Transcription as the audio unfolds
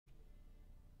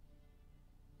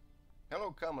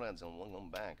Hello comrades and welcome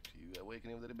back to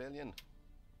Awakening of the Rebellion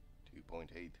 2.8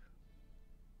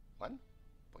 1.1.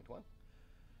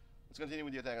 Let's continue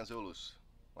with the attack on Sullust.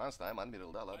 Last time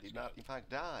Admiral Dalla did not in fact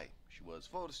die. She was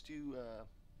forced to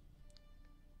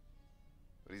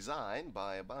resign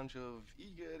by a bunch of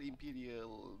eager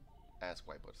Imperial ass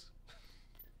wipers.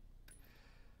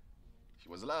 She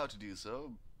was allowed to do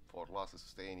so for losses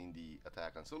sustained in the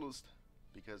attack on Sullust,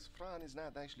 because Fran is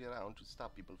not actually around to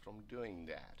stop people from doing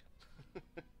that.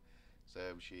 So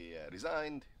she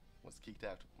resigned, was kicked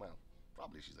out. Well,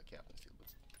 probably she's a captain still, but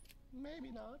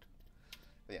maybe not.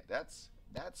 But yeah, that's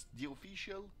the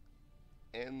official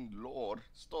and lore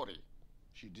story.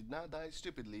 She did not die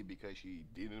stupidly because she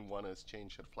didn't want to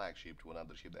change her flagship to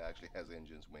another ship that actually has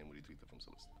engines when we retreated from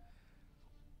Sullust.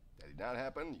 That did not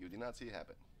happen. You did not see it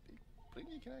happen.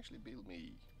 You can actually build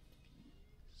me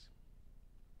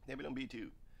these. Nebulon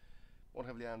B2. More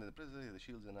heavily armed than the Predator, the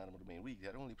shields and armor remain weak. They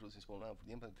are only producing small amount for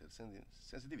the impact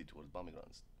sensitivity towards bombing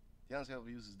runs. The answer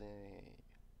uses the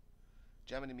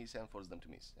jam enemies and force them to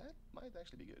miss. That might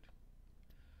actually be good.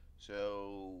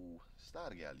 So Star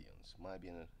Galleons might be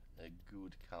a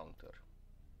good counter.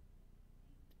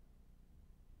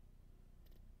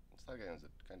 Star Galleons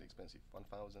are kind of expensive,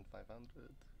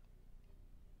 1,500.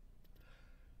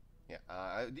 Yeah,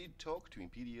 I did talk to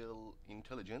Imperial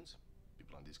intelligence,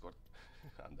 people on Discord,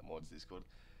 on the mods Discord,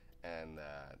 and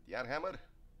the Arhammer,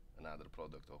 another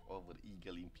product of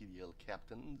over-eagle Imperial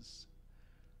captains.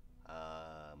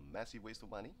 Massive waste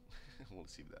of money. We'll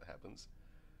see if that happens.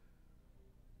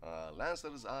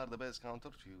 Lancers are the best counter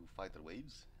to fighter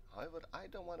waves. However, I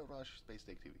don't want to rush space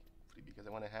activity because I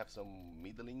want to have some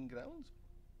middling grounds.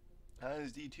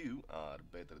 D2 are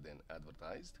better than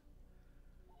advertised.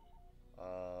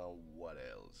 What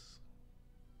else?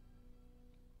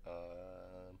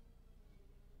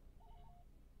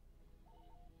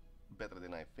 Better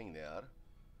than I think they are.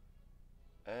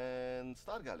 And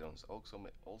Star Galleons also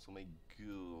make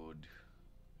good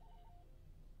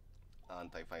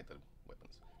anti-fighter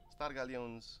weapons. Star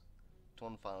Galleons,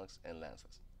 Tonfalks, and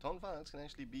Lancers. Tonfalks can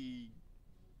actually be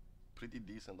pretty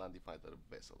decent anti-fighter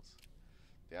vessels.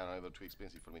 They are however too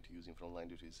expensive for me to use in frontline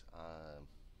duties.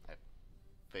 I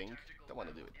think don't want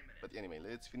to do it. But anyway,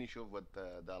 let's finish off what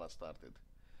Dalla started.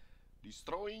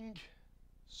 Destroying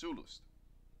Sullust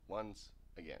once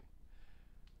again.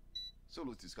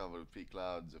 Sullust discovered 3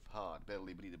 clouds of hard,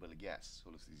 barely breathable gas.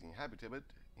 Sullust is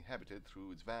inhabited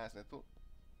through its vast network.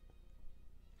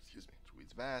 Through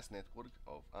its vast network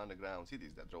of underground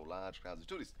cities that draw large crowds of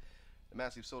tourists. The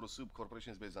massive Soros Soup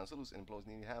Corporation is based on Sullust and employs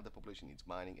nearly half the population in its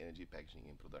mining, energy, packaging,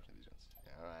 and production divisions.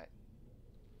 Alright.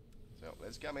 So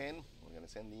let's come in. We're gonna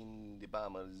send in the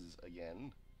bombers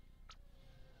again.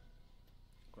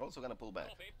 We're also gonna pull back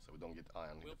so we don't get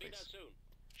iron in the face. Soon.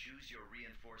 Choose your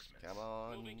reinforcements. Come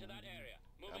on. Moving to that area.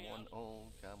 Come on, oh,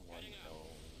 come on, oh.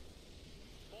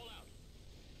 Fall out.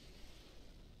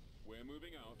 We're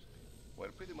moving out.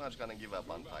 We're pretty much gonna give up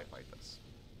on TIE fighters.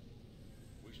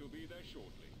 We shall be there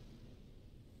shortly.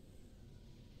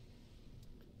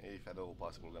 If at all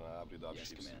possible, we're gonna upgrade our ships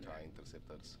to Commander. TIE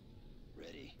interceptors.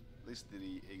 Ready. At least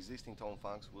the existing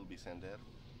Tonfalks will be sent there.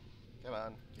 Come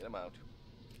on, get them out.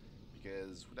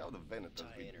 Because without the Venators,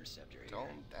 TIE we interceptor here.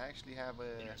 don't actually have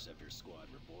a... Interceptor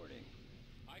squad reporting.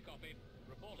 I copy.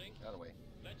 Reporting. Out of the way.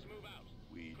 Let's move out.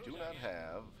 We Cruiser do not here.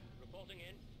 have... Reporting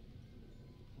in.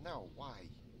 No, why?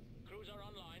 Cruiser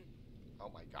online.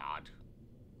 Oh my god.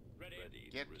 Ready.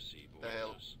 Get to receive the hell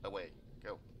orders. away.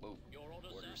 Go, move. Your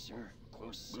orders, Orders, sir. sir.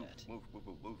 Course set.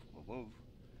 Move.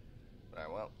 Right,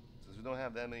 well, since we don't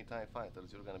have that many TIE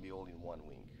fighters, you're gonna be all in one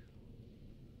wing.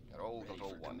 You're all Ready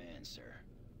control for one. command, sir.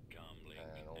 Comlink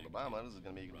And all the active. bombers are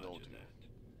gonna be control Roger 2. that.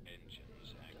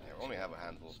 Engines active. I only have a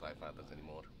handful of TIE fighters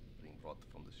anymore, being brought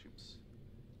from the ships.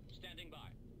 Standing by.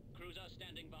 Cruiser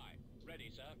standing by. Ready,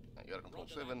 sir. Now you're control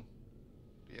Roger 7.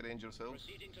 Rearrange yourself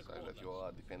Proceeding to so that you quarters.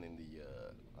 are defending the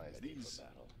Ready for ISDs.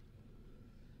 battle.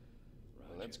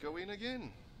 And let's go in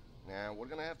again. Now we're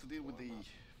gonna have to deal with the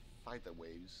fighter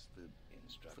waves, the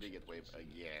frigate wave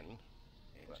again.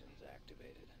 Engines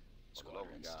activated. For the love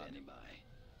of Squadron God. standing by.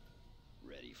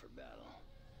 Ready for battle.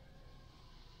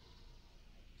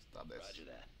 Stop this. Roger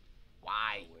that.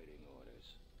 Why? Awaiting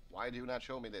orders. Why do you not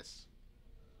show me this?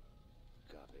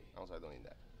 Copy. Also, I don't need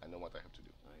that. I know what I have to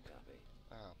do. I copy.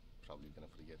 Probably gonna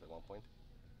forget at one point.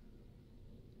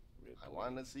 I Reporting.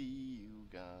 wanna see you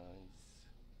guys.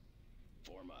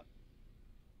 Form up.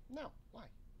 No, why?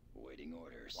 Awaiting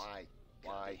orders. Why?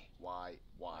 Copy. Why?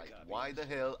 Copy. Why the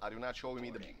hell are you not showing me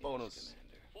the Reporting. bonus?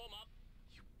 Commander. Form up.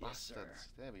 You Yes, sir. bastards.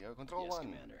 There we go. Control Yes, 1.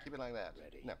 Commander. Keep it like that.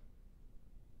 Ready. No.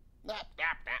 No.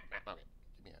 Okay.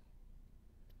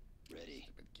 Give me a Ready.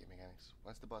 stupid game mechanics.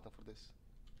 What's the button for this?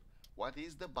 What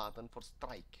is the button for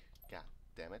strike? God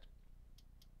damn it.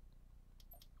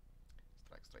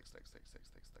 Strike, strike, strike, strike, strike,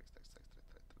 strike, strike, strike, strike, strike,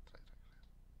 strike, strike, strike.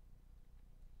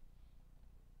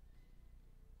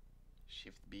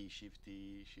 Shift B, Shift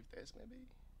T, Shift S maybe?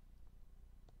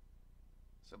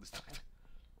 Self-destruct.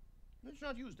 Let's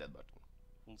not use that button.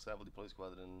 Full Savile deploy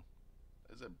squadron.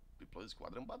 There's a deploy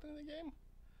squadron button in the game?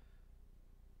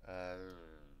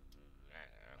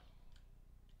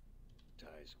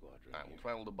 TIE squadron. Alright, we'll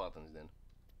try all the buttons then.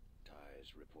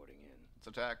 TIEs reporting in. Let's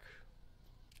attack.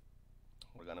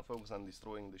 We're gonna focus on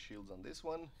destroying the shields on this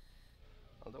one.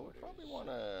 Although we probably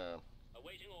wanna...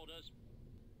 Awaiting orders.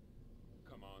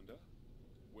 Commander,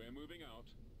 we're moving out.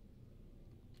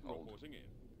 Hold. Reporting in.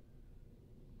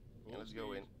 Yeah, let's Full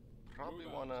go in. speed. Probably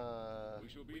Move out. wanna We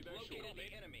shall be there Located shortly.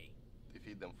 the enemy.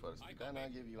 defeat them first. I Then copy. I'll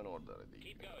give you an order.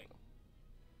 Keep going.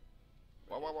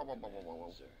 Whoa, whoa, whoa, whoa, whoa, whoa, whoa,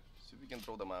 whoa. Sir. See if we can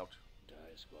throw them out. TIE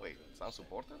squadron. Wait, it's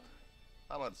unsupported? standing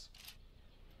Hammers.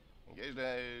 Engage by.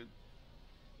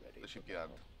 Ready the for shipyard.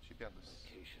 battle. Shipyard is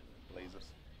Location lasers.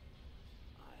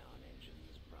 Ion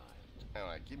engines primed.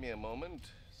 Alright, give me a moment.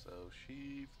 So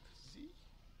Shift Z.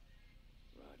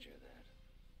 Roger that.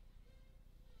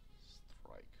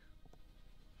 Strike.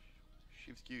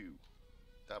 Shift Q.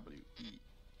 W E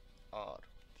R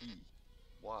T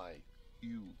Y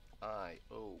U I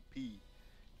O P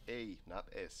A, not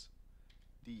S.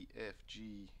 D F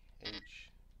G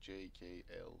H J K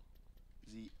L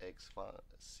Z X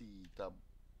C W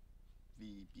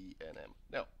V B N M.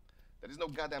 No, there is no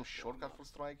goddamn shortcut for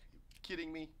strike. You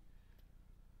kidding me?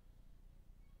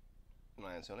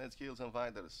 Right, so let's kill some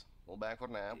fighters. Pull back for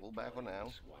now. Pull back for now.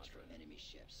 Squadron. Enemy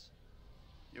ships.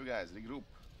 You guys regroup,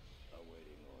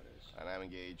 Awaiting orders. and I'm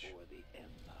engaged. For the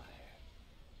Empire.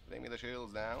 Bring me the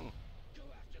shields down. Go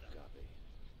after them. Copy.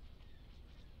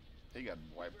 He got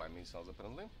wiped by missiles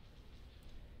apparently.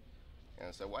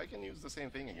 And so I can use the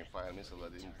same thing. I can fire missiles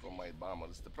at him from my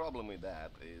bombers. The problem with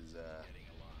that is,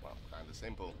 well, kind of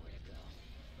simple.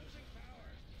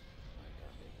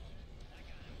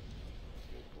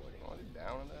 Reporting. Want it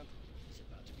down on that? He's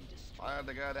about to be destroyed. Fire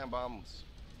the goddamn bombs.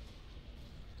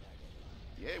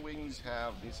 The A-Wings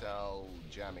have missile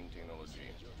jamming technology.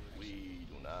 We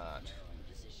do not.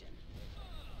 Position.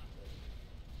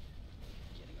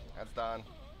 That's done.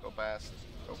 Go past.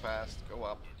 Go past. Go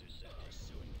up.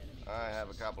 Pursuing enemy. I have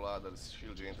a couple others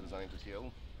shield giants I need to kill.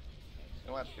 You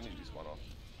know what? Finish this one off.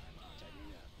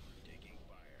 Tightening up. Taking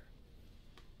fire.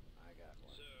 I got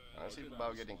one. Let's see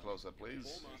about getting closer,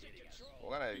 please.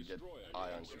 We're gonna get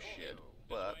iron to shit,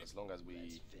 but as long as we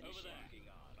Over there.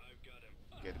 I've got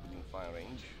him. get within fire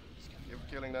range, keep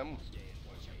killing them.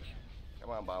 Come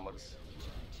on, bombers.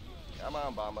 Come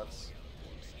on, bombers.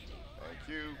 Thank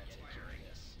you.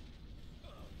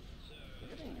 You're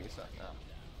getting missile now.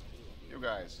 You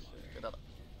guys, get up.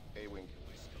 A-Wing.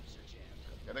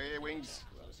 Get the A-Wings.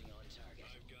 Closing on target.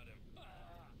 I've got him.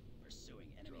 Pursuing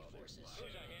enemy forces.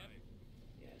 Cruiser here.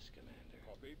 Yes, Commander.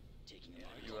 Copy. Taking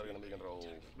You are gonna be control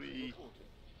 3. Reporting.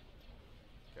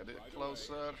 Get it Right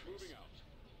closer. away. Moving out.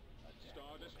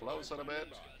 Star Destroyer Closer a bit.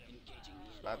 engaging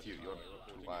the Not you, you're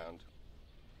too violent.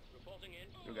 Reporting in.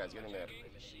 You guys get in there.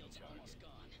 shields are almost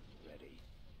gone. Ready.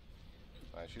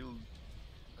 My shield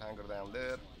hanger down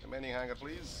there. Remaining hanger,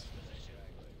 please.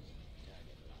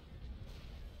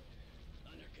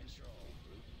 Under control.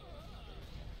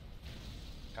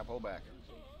 Now pull back.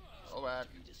 Pull back.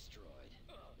 Be destroyed.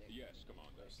 Yes,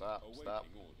 Commander. Stop, Awaiting stop.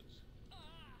 orders.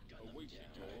 Gun them Awaiting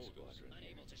down. your orders.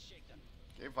 Unable to shake them.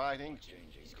 Keep fighting.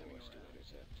 Changing He's coming course to around.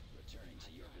 intercept. Returning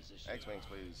to your position. X-Wings,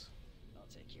 please. I'll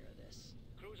take care of this.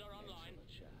 Cruiser online.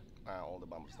 Excellent shot. All the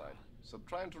bombers died. So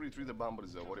trying to retrieve the bomber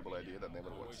is a horrible idea that never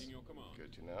works. Awaiting your command.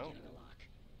 Good to know. Getting a lock.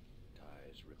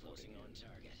 TIEs reporting Closing on in.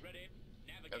 target. Ready.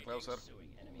 Get Navigating. closer. Pursuing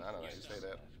enemy No, no, no, you forces. stay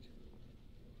there. Left.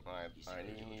 Alright, I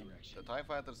need the TIE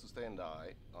fighters to stay and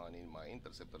die. I need my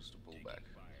interceptors to pull back.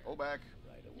 Pull back.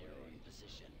 Right away. Narrowing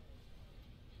position.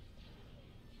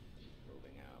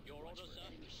 Moving out. Your orders, sir.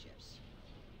 Enemy ships.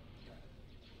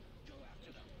 Go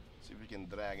after them. See if we can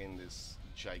drag in this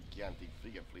gigantic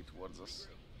frigate fleet towards us.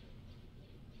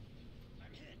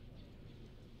 I'm hit.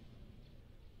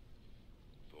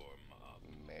 Form up.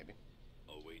 Maybe.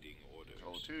 Awaiting orders.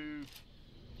 Control 2.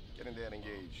 Get in there and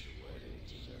engage.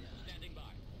 Standing by.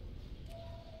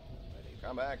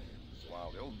 Come back.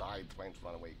 Wow, they all died trying to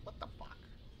run away. What the fuck?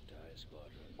 TIE squadron.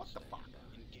 What the fuck?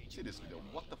 standing by. Seriously though,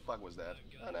 what the fuck was that?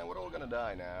 Oh no, we're all gonna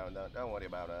die now. Don't worry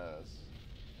about us.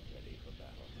 Ready for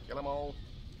battle. Kill them all.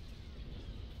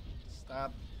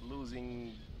 Stop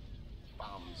losing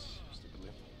bombs, stupidly.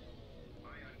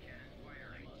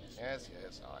 Yes,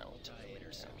 yes, I'll. TIE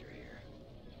interceptor here.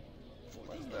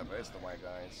 What's the the rest of my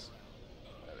guys.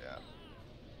 There they are.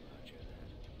 Roger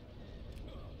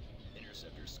that.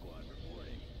 Interceptor squad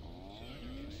reporting.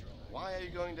 Why are you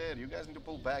going there? You guys need to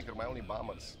pull back. You're my only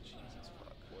bombers. Jesus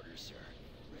fuck. Orders, sir.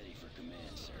 Ready for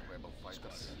command, sir. Rebel fighters.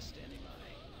 Squadron standing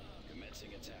by.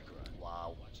 Commencing attack run.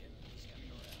 Wow. Watch it. He's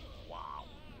coming around. Wow.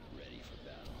 Ready for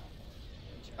battle.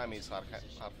 I miss hard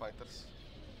fighters.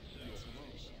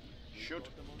 Shoot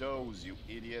those, you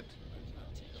idiot.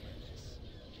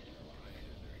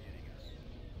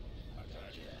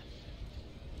 Roger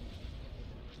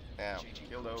that. Now, Changing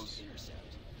kill course. those.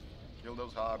 Intercept. Kill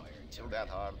those hard. Kill that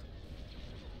hard.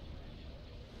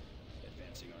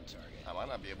 Advancing on target. I might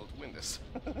not be able to win this.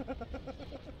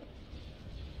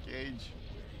 Cage.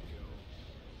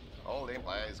 Hold in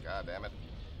place, god damn it.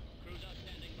 Cruiser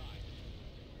standing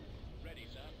by. Ready,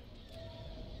 sir.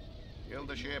 Kill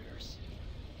the ship. Orders.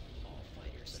 All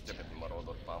fighters Stupid attack.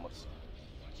 marauder bombers.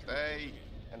 Stay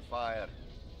and fire.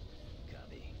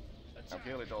 Copy. Now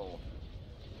kill it all.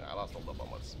 I lost all the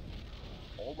bombers.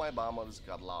 All my bombers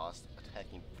got lost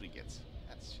attacking frigates.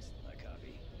 That's just... I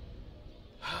copy.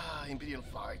 Imperial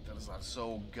fighters are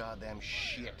so goddamn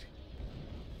shit.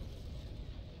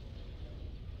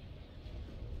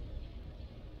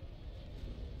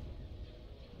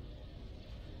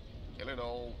 Kill it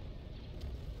all.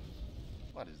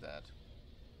 What is that?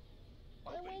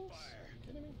 My Open wings? fire.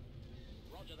 Kidding me?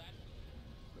 Roger that.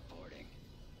 Reporting.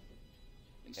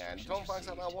 Yeah, and Instructions drone flags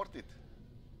are not received. worth it.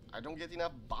 I don't get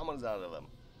enough bombers out of them.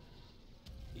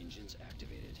 Engines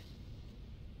activated.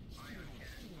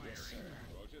 Yes, sir.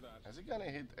 Roger that. Is it gonna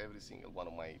hit every single one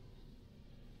of my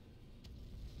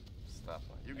stuff?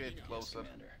 You get Yes, closer.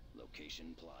 Commander.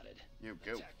 Location plotted. You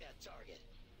go. Attack that target.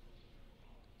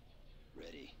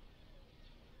 Ready.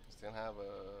 Still have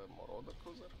a Marauder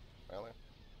cruiser? Really?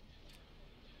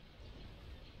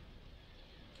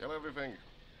 Kill everything.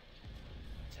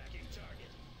 Attacking target.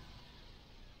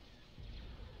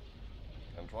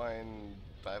 And try and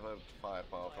divert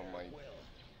firepower from my Fire at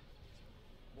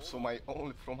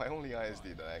will. from my only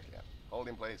ISD that I can. Hold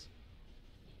in place.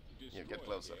 Yeah, get Destroyer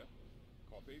closer. here.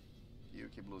 Copy. You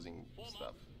keep losing Form stuff.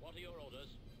 up. What are your orders?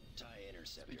 TIE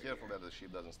interceptor. Be careful here. that the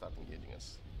ship doesn't start engaging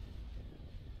us.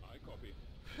 I copy.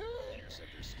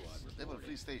 Interceptor squad Level reporting.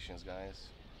 3 stations, guys.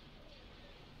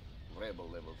 Rebel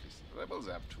level 3. Rebels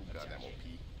have too goddamn OP.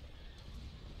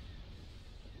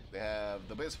 They have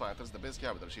the best fighters, the best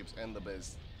capital ships, and the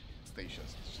best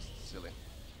stations. It's just silly.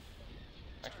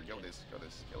 Actually, kill this,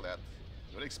 kill that.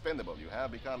 You're expendable. You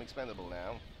have become expendable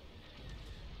now.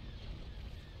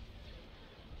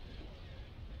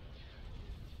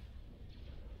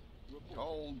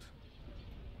 Cold.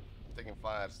 Taking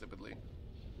fire stupidly.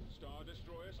 Star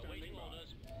Destroyer standing Awaiting by.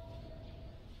 orders.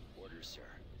 Orders, sir.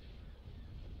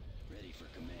 Ready for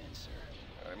command, sir.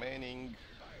 Remaining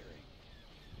Firing.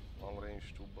 long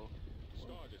range tubo.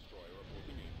 Star Destroyer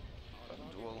reporting in. Our A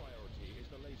target duel. priority is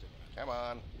the laser cannon. Come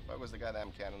on, focus the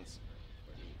goddamn cannons.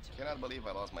 Cannot believe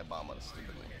I lost my bombers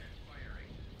stupidly.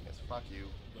 Yes, fuck you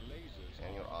The lasers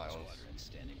and your are ions. Squadron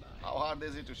standing by. How hard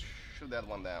is it to shoot that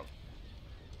one down?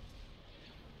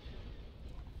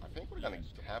 I think we're gonna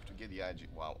have to get the IG.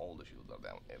 Wow, all the shields are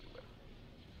down everywhere.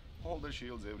 All the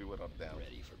shields everywhere are down.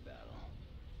 Ready for battle.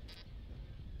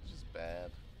 It's just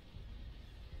bad.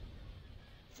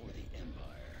 For the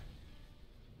Empire.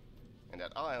 And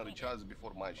that ion recharges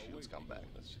before my shields come back.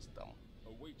 That's just dumb.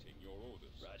 awaiting your orders.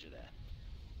 Roger that.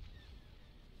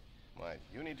 Right,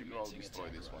 you need to go Commencing destroy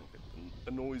attack this run. one.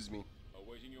 It annoys me.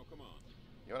 Awaiting your command.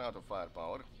 You're out of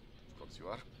firepower. Of course you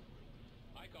are.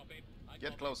 I copy. I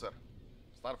Get copy. closer.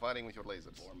 Start firing with your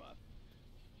lasers. Form up.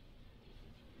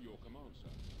 Your command, sir.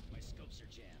 My scopes are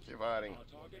jammed. Keep firing. Our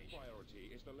target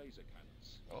priority is the laser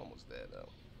cannons. Almost there though.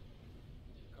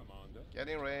 Commander. Get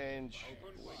in range.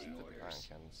 Open Waiting fire. orders. Iron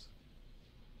cannons.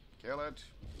 Kill it.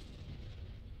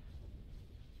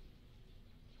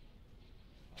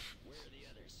 Where are the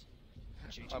others? I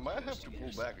Changing might have course to pull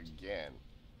intercept. back again.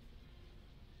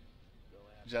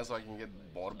 Just so I can get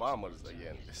more bombers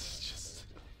again. This is just...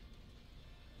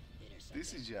 Intercept.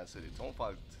 This is just it. All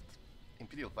fight...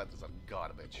 Imperial fighters are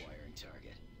garbage. Acquiring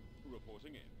target.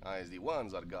 Reporting in.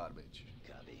 ISD-1s are garbage.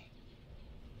 Copy.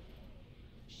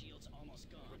 Shields almost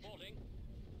gone. Reporting.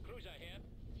 Cruiser here.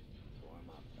 Form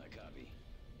up. I copy.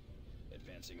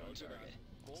 Advancing on Roger that. target.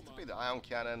 Form up. Stupid ion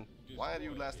cannon. Why are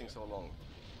you lasting so long?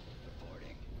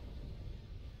 Reporting.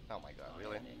 Oh my god,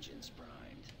 really? Ion engines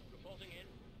primed. Reporting in.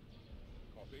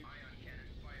 Copy.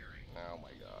 Oh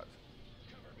my god.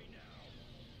 Cover me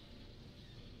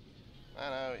now. I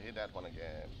know, hit that one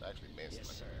again. Actually missed. Yes,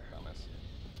 like sir. a dumbass.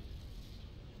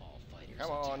 All fighters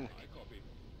Come on. attack. I copy.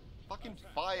 Fucking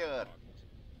Attack fire!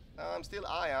 target. I'm still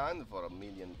ion for a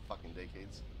million fucking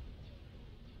decades.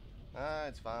 Ah,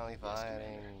 it's finally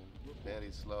firing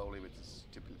very slowly with the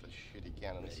stupid little shitty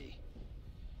cannons. Ready.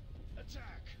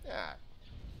 Attack. Yeah.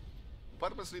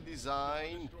 Purposely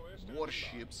designed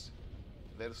warships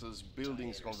versus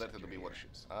buildings converted to be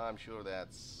warships. I'm sure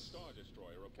that's Star Destroyer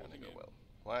gonna reporting go in. well.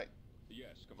 Right, Yes,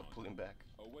 we're Commander. pulling back.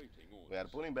 Awaiting orders. We are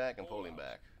pulling back and All pulling out.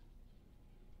 back.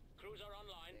 Cruiser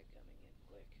online. They're coming in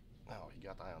quick. Oh, he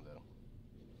got ion though.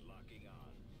 Locking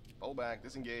on. Pull back,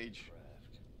 disengage.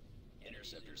 Craft.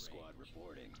 Interceptor squad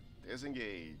reporting.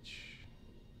 Disengage.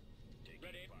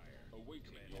 Ready.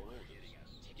 Awaiting your orders.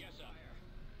 Yes, sir.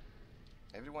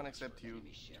 Everyone except you,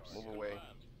 Enemy ships. move away.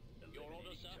 Confirmed. Your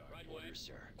orders, sir. Right away. Orders,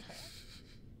 sir.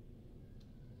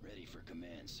 Ready for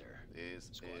command, sir. This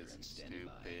Squadron is standing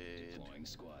by. stupid. Deploying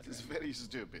squadron. This is very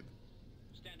stupid.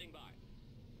 Standing by.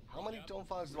 How many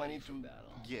Tonefalks do I need to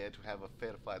battle. get to have a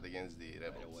fair fight against the Right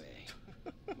rebels? away.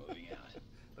 Moving out.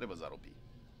 Rebels are OP.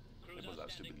 Cruiser Rebels are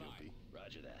standing stupidly by. OP.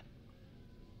 Roger that.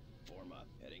 Form up.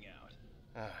 Heading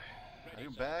out. Are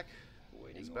you back?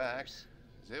 Awaiting He's back. orders.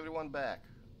 Is everyone back?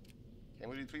 Can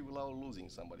we retrieve without losing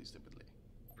somebody stupidly?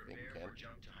 I think we can.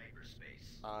 Jump to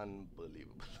hyperspace.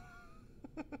 Unbelievable.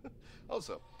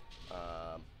 Also,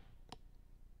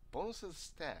 bonuses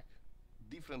stack.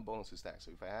 Different bonuses stack.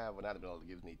 So if I have an admiral that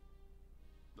gives me,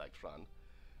 like Fran,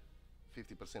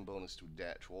 50% bonus to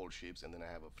all ships, and then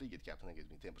I have a frigate captain that gives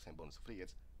me 10% bonus to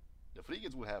frigates, the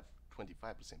frigates will have 25%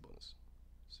 bonus.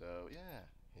 So yeah,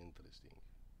 interesting.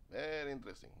 Very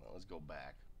interesting. Well, let's go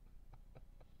back.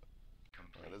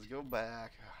 Complete. Let's go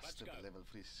back. Let's Stupid go. level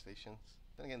 3 stations.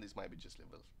 Then again, this might be just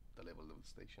the level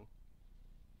station.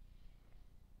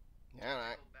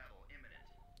 Alright, Battle imminent.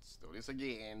 let's do this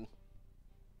again.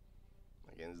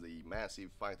 Against the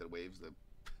massive fighter waves that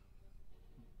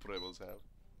rebels have.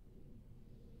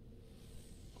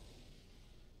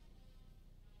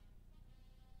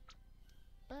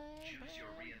 Choose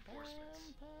your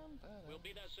reinforcements. We'll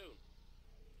be there soon.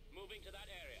 Moving to that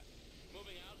area.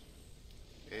 Moving out.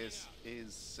 This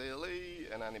is silly,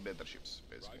 and I need better ships,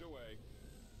 basically. Right away.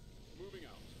 Moving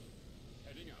out.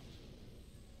 Heading out.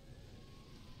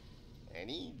 I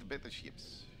need better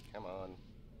ships. Come on.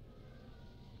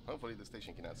 Hopefully the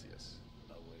station cannot see us.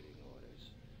 Awaiting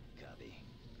orders. Copy.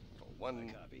 Control 1.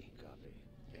 Copy. Copy.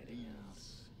 Get Heading out.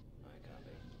 these. I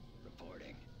copy.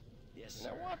 Reporting. Yes, You sir.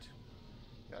 know what?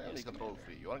 You are only Yes, control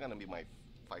Commander. 3. You are gonna be my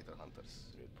fighter hunters.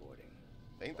 Reporting.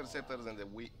 The interceptors and the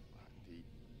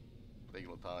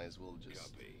regular ties will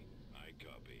just I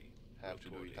copy. have to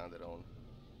do it on their own.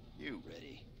 You,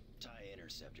 Ready. TIE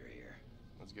interceptor here.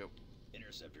 let's go.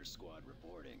 Interceptor squad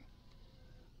reporting.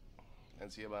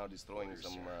 Let's see about destroying Orders,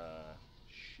 some sir.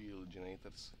 shield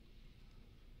generators.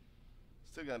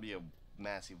 Still gonna be a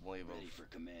massive wave Ready of for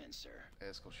command, sir.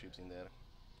 escort ships in there.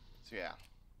 So yeah,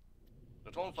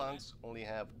 the Tonefalks only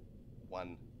have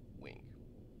one wing,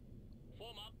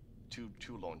 Form up.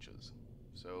 two launchers.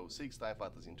 So 6 TIE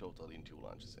fighters in total in 2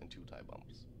 launches and 2 TIE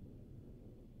bombers.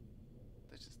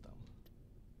 That's just dumb.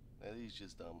 That is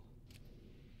just dumb.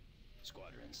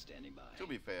 Squadron standing by. To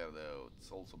be fair though, it's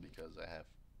also because I have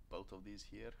both of these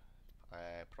here.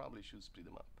 I probably should split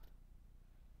them up.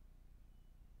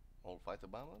 All fighter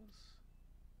bombers?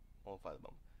 All fighter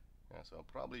bomb. Yeah, so I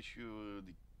probably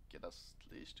should get us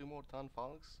at least 2 more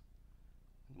Tonefalks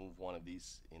and move one of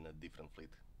these in a different fleet.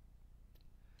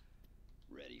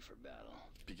 Ready for battle.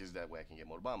 Because that way I can get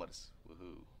more bombers.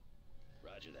 Woohoo.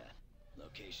 Roger that.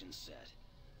 Location set.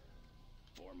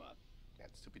 Form up. That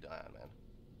stupid ion, man.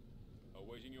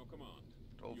 Awaiting your command.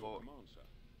 Control Your 4. command, sir.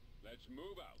 Let's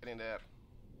move out. Get in there.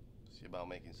 See about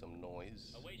making some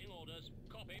noise. Awaiting orders.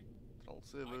 Copy. Control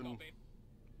I 7. copy.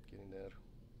 Get in there.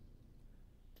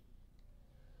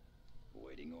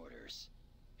 Awaiting orders.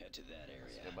 Head to that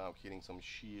area. See about hitting some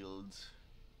shields.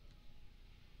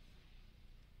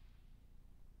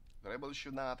 The rebels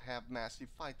should not have massive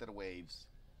fighter waves.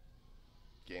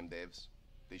 Game devs,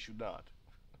 they should not.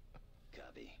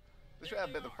 Copy. They should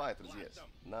have better fighters, yes,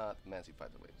 not massive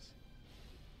fighter waves.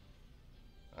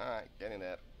 Alright, get in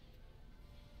there.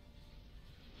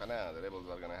 For now, the rebels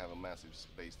are gonna have a massive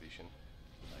space station.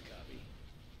 I copy.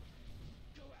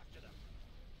 Go after them.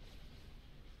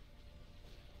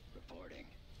 Reporting.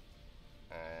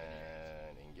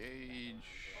 And engage.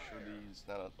 Shoot these.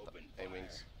 No, Open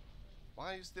A-wings.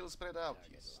 Why are you still spread out,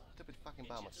 you stupid fucking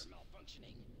bombers?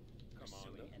 malfunctioning.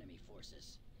 Commander. enemy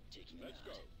forces. Taking Let's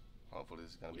go. Hopefully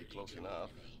this is gonna be close enough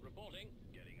Reporting.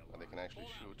 that they can actually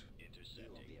shoot. You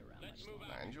won't be around Let's much move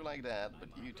longer. out. Mind you like that, but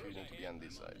you two need to be on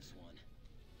this side. This one.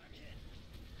 I'm hit.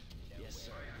 Yes,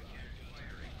 sir.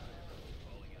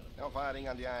 No firing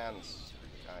on the ions.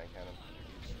 Ion cannon.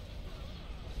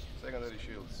 secondary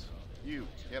shields. You,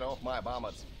 get off my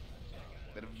bombers.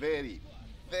 They're very,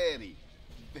 very,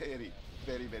 very,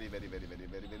 very, very, very, very, very,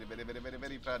 very, very, very, very, very,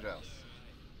 very fragile.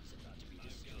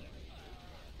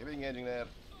 Keep engaging there.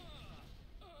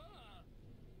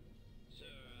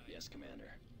 Yes,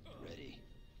 Commander. Ready.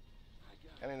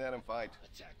 Get in there and fight.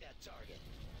 Attack that target.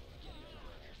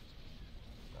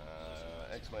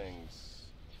 X-Wings.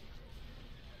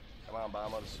 Come on,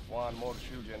 bombers. One more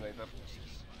shield generator.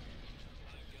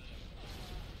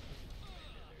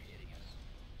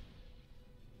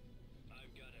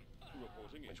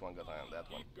 Reporting in. Which one got iron? That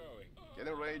one. Keep going. Get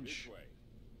in range. This way.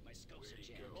 My scopes are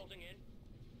jammed. Reporting in.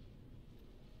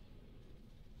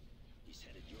 He's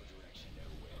headed your direction.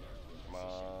 Come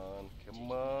on.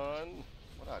 Come on.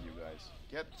 What are you guys?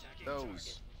 Get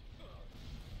those.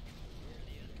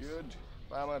 Good.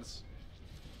 Bombers.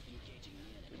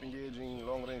 Keep engaging.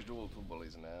 Long range dual two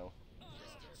bullies now.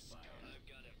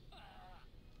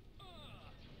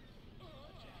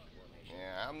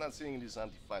 Yeah, I'm not seeing this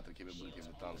anti-fighter capability of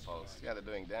the Town Pulse. Yeah, they're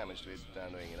doing damage to it, but they're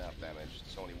not doing enough damage.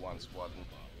 It's only one squadron.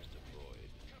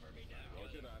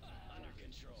 Roger that.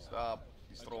 Stop.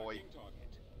 Destroy. Attacking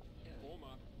target. Form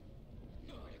up.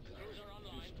 Cruiser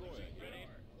online. Destroyer. Ready.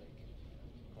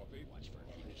 Copy.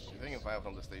 You're taking fire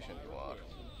from the station, you are.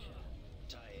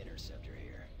 TIE interceptor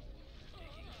here. I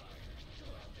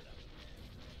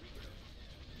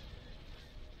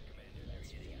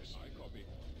copy.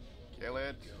 Kill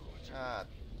it. God,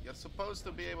 you're supposed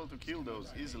to be able to kill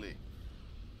those easily.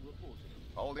 Reporting.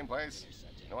 Hold in place.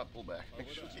 You know what? Pull back. To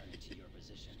your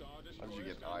position. Star How did you Destroyer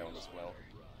get eye on the swell?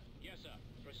 Yes, sir.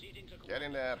 Proceeding to Get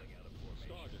in there.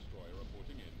 Star Destroyer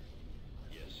reporting in.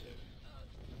 Yes, sir.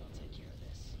 I'll take care of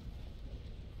this.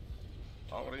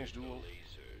 Long range duel.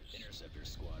 Interceptor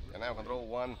squad. And now control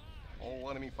one. All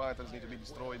enemy fighters need to be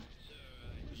destroyed.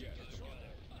 Yes.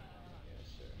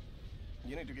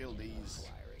 You need to kill these.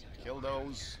 Kill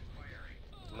those.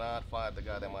 Do not fight the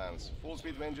goddamn ions. Full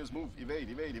speed Rangers, move. Evade,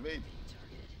 evade, evade.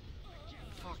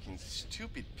 Fucking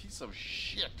stupid piece of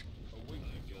shit.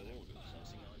 Awaiting your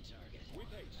orders. With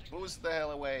haste. Boost the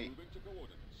hell away. Moving to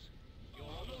coordinates.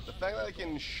 The fact that I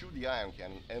can shoot the ion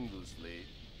cannon endlessly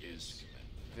is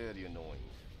very annoying.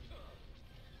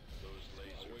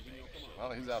 Awaiting your command.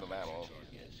 Well, he's out of ammo.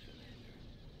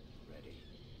 Ready.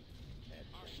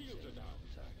 Our shields are down.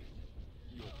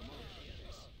 Your command.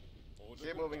 Order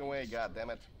Keep moving away,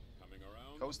 goddammit. coming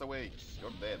around. Coast away.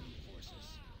 You're dead.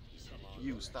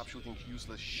 You stop shooting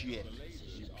useless shit.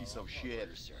 You piece of shit.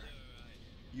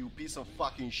 You piece of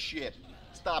fucking shit.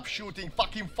 Stop shooting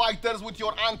fucking fighters with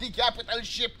your anti-capital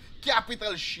ship.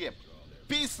 Capital ship.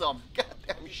 Piece of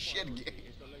goddamn shit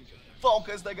game.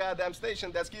 Focus the goddamn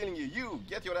station that's killing you. You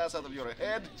get your ass out of your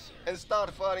head and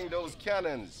start firing those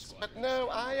cannons. But no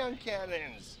ion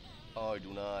cannons. I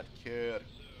do not care.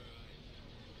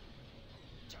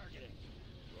 Targeting.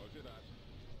 Roger that.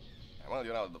 Well,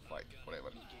 you're out of the fight.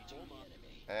 Whatever. Form up.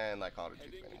 And I can't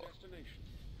retreat Heading to anymore. destination.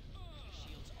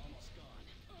 Shields almost gone.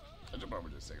 I should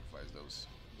probably just sacrifice those.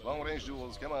 Long range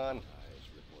duels, come on.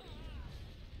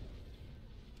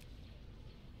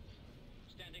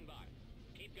 standing by.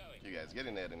 Keep going. You guys get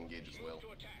in there and engage as well. To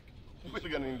attack. We're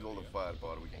gonna need all the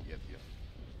firepower we can get here.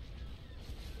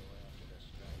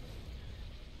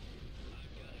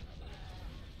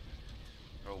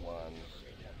 Control 1,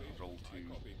 Control 2.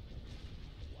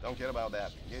 Don't care about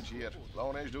that. Engage here.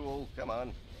 Long range duel, come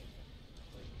on.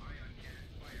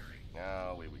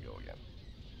 Now, here we go again.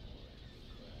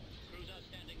 Cruiser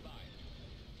standing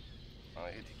by.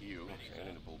 I hit you, so I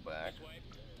need to pull back. This way.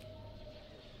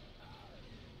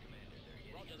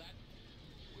 Roger that.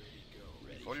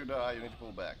 Before you die, you need to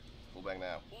pull back. Pull back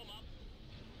now. Form up.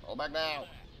 Pull back now!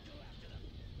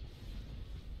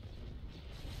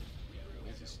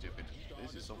 This is stupid.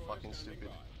 This is so fucking stupid.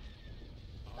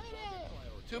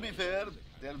 To be fair,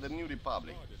 they're the New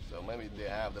Republic, so maybe they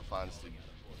have the funds to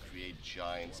create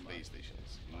giant space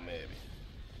stations. Maybe.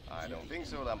 I don't think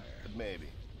so, but maybe.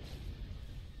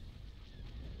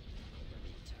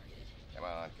 Come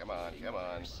on, come on, come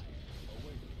on.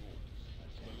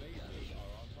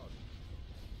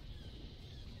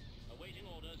 Awaiting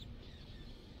orders.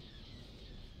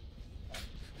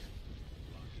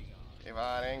 Keep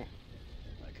fighting.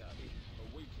 I copy.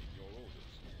 Awaiting your orders.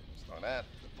 Destroy that.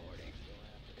 Reporting.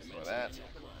 Destroy that.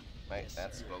 Mate,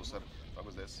 that's closer. What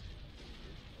was this?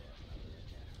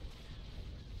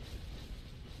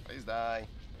 Please die.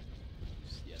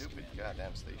 Stupid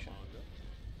goddamn station.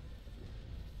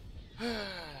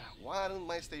 Why aren't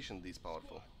my station this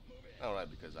powerful? Alright,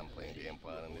 because I'm playing the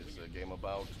Empire and it's a game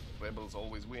about rebels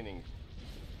always winning.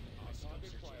 Our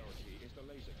target priority is the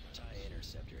laser cannon. TIE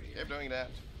interceptor here. Keep doing that.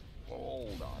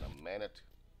 Hold on a minute.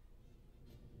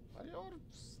 Are your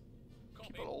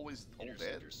people always all dead?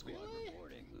 Interceptor squad Really?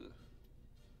 reporting. Ugh.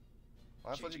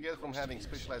 Well, that's what you get from having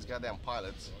specialized goddamn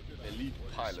pilots. Elite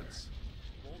pilots.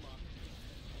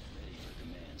 Ready for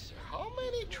command, sir. How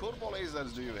many turbo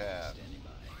lasers do you have? Standing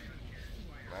by.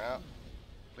 Well,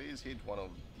 please hit one of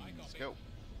these. Go.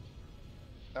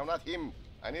 No, not him.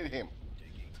 I need him.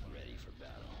 Ready for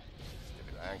battle.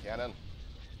 Stupid iron cannon.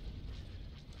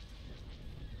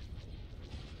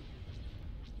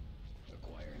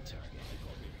 Acquiring target.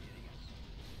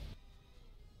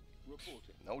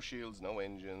 Reporting. No shields, no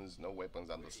engines, no weapons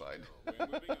on the side. We're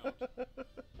moving out.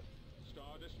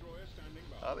 Star Destroyer standing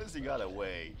by. At least he got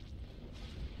away.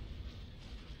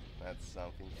 That's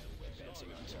something. Advancing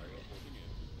on target.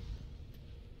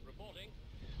 Reporting.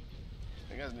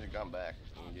 You guys need to come back.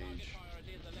 Our target Engage.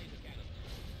 priority is the laser cannon.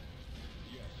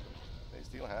 Yes. They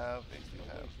still have.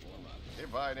 Form up. They're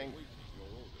fighting. Waiting your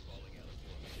orders. Falling out of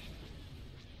formation.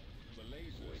 The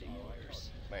lasers Waiting are orders.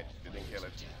 Mate, didn't kill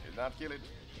it. Did not kill it.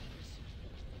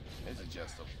 This is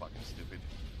just so fucking stupid.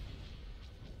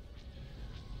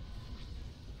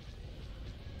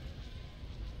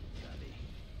 Copy.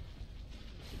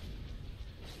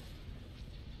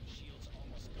 Shields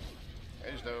almost gone.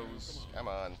 Edge those. Come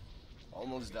on.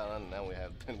 Almost done. Now we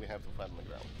have to fight on the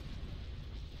ground.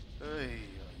 Hey,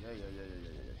 yeah.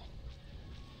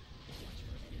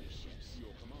 Enemy ships.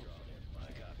 your command.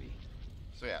 I copy.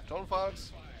 So yeah, Tone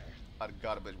Fox Fire. are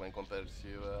garbage when compared to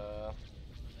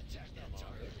Attack that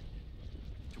target.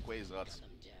 Quasars.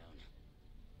 Them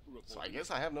down. So I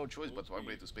guess I have no choice but to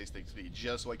upgrade to Space Tech 3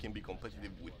 just so I can be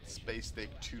competitive with Space Tech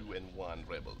 2 and 1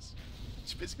 Rebels.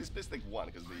 It's basically Space Tech 1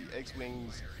 because the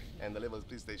X-Wings and the level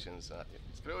 3 stations are...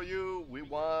 Screw you, we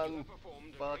won,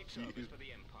 fuck you.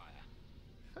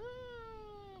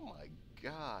 Oh my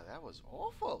god, that was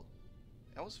awful.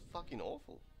 That was fucking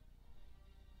awful.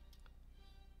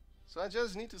 So I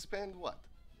just need to spend what?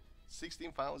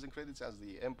 16,000 credits as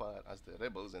the Empire, as the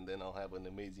Rebels, and then I'll have an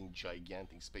amazing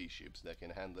gigantic spaceships that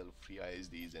can handle 3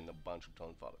 ISDs and a bunch of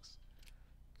Tone Fox.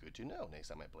 Good to know next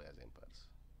time I play as Empires.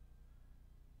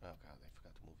 Oh god, I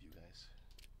forgot to move you guys.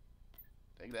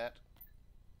 Take that.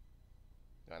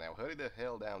 Now hurry the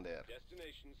hell down there.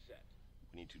 Destination set.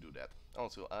 We need to do that.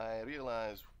 Also, I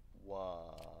realize why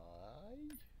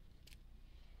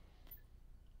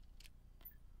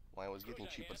I was getting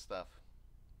Cruiser cheaper here. stuff.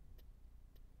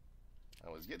 I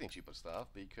was getting cheaper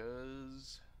stuff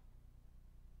because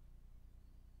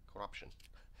corruption.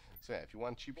 So yeah, if you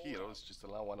want cheap heroes, just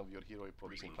allow one of your hero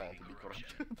producing plant to be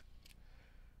corrupted.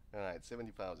 Alright,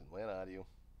 70,000. Where are you?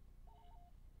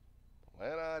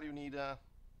 Where are you, Nida?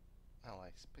 Oh, I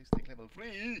Space Tech level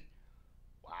 3!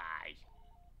 Why?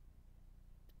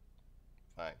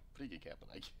 Fine. Freaky Captain,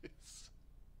 I guess.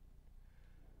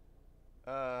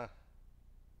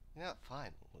 Yeah,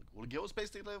 fine. We'll go Space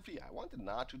Tech level 3. I wanted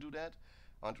not to do that.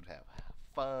 I wanted to have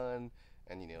fun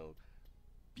and, you know,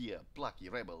 be a plucky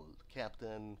rebel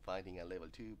captain fighting at level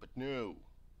 2, but no.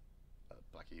 A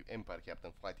plucky Empire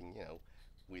captain fighting, you know,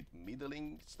 with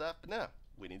middling stuff. But no,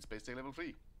 we need Space Tech level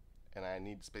 3. And I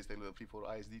need Space Tech level 3 for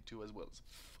ISD2 as well. So,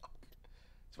 fuck.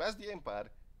 So as the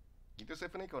Empire, get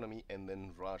yourself an economy and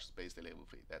then rush Space Tech level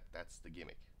 3. That's the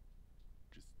gimmick.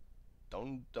 Just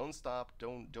don't stop,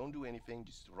 don't do anything,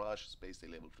 just rush Space Tech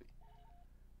level 3.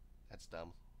 That's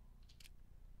dumb.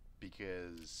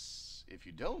 Because if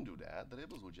you don't do that, the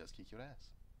rebels will just kick your ass.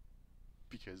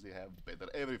 Because they have better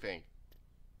everything.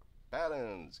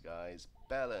 Balance, guys,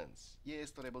 balance.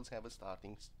 Yes, the rebels have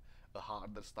a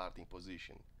harder starting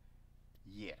position.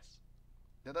 Yes.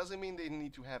 That doesn't mean they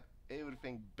need to have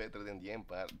everything better than the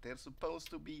Empire. They're supposed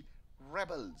to be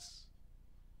rebels.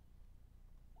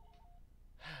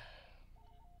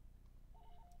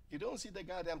 You don't see the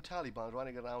goddamn Taliban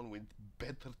running around with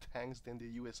better tanks than the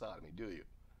US Army, do you?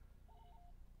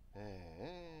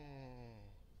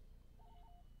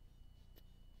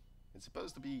 It's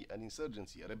supposed to be an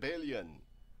insurgency, a rebellion.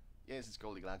 Yes, it's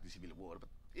called the Galactic Civil War, but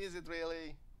is it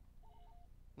really?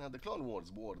 Now, the Clone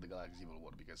Wars were the Galactic Civil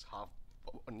War because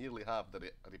nearly half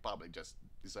the Republic just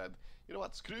decided, you know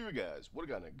what, screw you guys, we're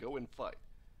gonna go and fight.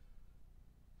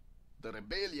 The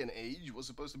Rebellion Age was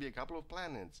supposed to be a couple of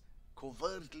planets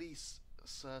covertly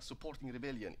supporting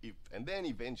rebellion, and then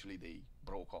eventually they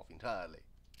broke off entirely.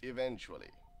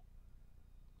 Eventually.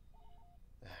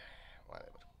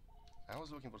 Whatever. I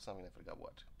was looking for something, I forgot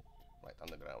what. Right, on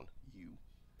the ground. You.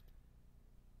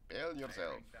 Build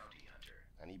yourself.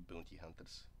 I need bounty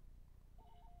hunters.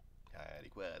 I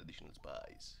require additional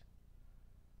spies.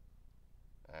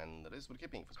 And the rest we're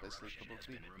keeping for Space Tech Global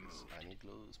 3. Because I need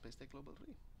Space Tech Global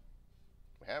 3.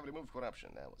 We have removed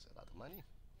corruption. That was a lot of money.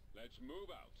 Let's move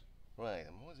out. Right,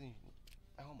 I'm wasn't.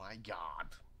 Oh my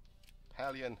god.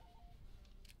 Pallion.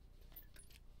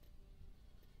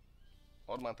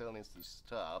 Ormantel needs to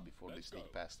stop before they Let's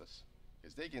sneak go. past us.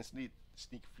 Because they can sneak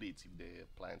fleets if their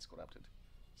plan's corrupted.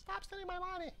 Stop stealing my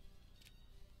money!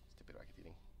 Stupid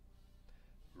racketeering.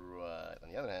 Right,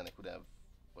 on the other hand, I could have...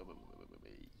 Wait,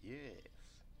 yes.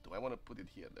 Do I want to put it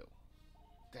here, though?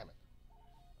 Damn it.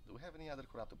 Do we have any other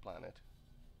corrupted planet?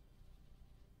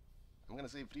 I'm gonna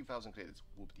save 3,000 credits.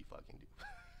 Whoop-de-fucking do.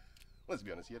 Let's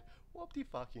be honest here.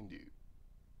 Whoop-de-fucking do.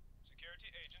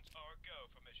 Security agents are go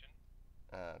for mission.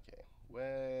 Okay,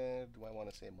 where do I want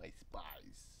to save my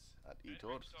spies? At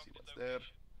Etor, see what's there.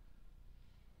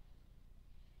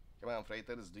 Come on,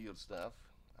 freighters, do your stuff.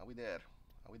 Are we there?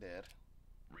 Are we there?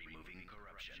 Removing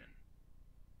corruption.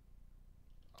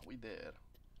 Are we there?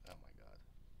 Oh my god.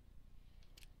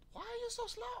 Why are you so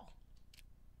slow?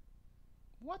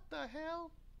 What the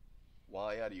hell?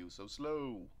 Why are you so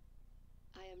slow?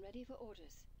 I am ready for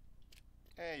orders.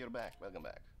 Hey, you're back. Welcome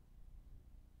back.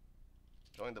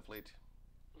 Join the fleet.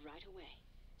 Right away.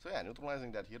 So yeah,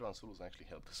 neutralizing that hero on Sullust actually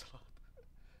helped us a lot.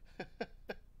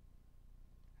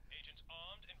 Agents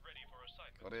armed and ready for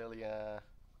assignment. Corellia,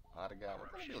 Arga, we're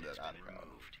gonna build that Arga.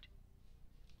 Removed.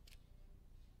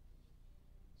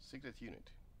 Secret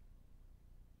unit.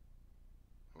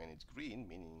 I mean, it's green,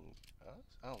 meaning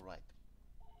us? Oh, right.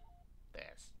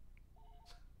 This.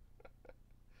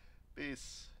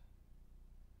 This.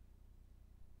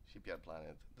 Shipyard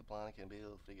planet. The planet can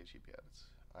build frigate shipyards.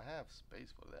 I have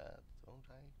space for that, don't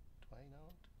I? Do I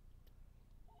not?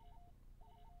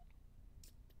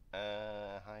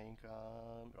 High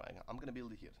income. Right, I'm gonna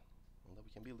build it here. Although we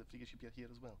can build a frigate shipyard here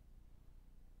as well.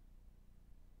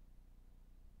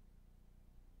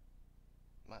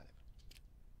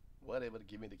 Whatever,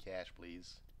 give me the cash,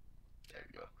 please. There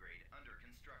we go. Upgrade under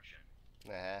construction.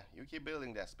 Nah, you keep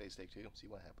building that space take too. See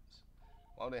what happens.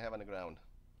 What do they have on the ground?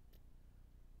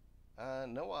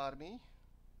 No army.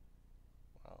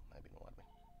 Well, maybe no army.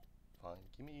 Fine,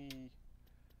 give me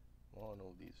one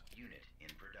of these. Unit in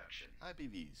production.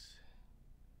 IPVs.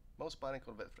 Most spawning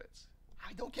corvette threats.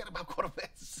 I don't care about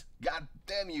corvettes. God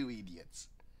damn you idiots.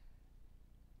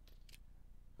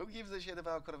 Who gives a shit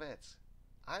about corvettes?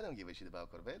 I don't give a shit about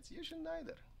corvettes. You shouldn't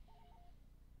either.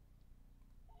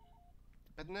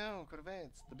 But no,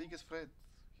 corvettes, the biggest threat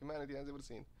humanity has ever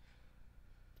seen.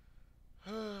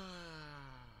 Oh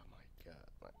my god.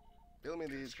 Right. Build me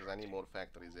these because I need more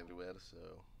factories everywhere,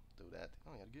 so do that.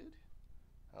 Oh, you're good?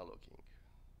 How looking?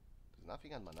 There's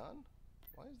nothing on Manan?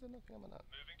 Why is there nothing on Manan?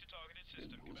 Moving to targeted Did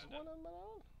system, we lose Commander. one on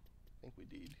Manan? I think we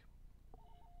did.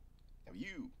 Now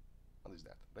you, what is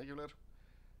that? Regular?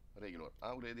 Regular.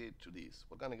 Upgraded to this.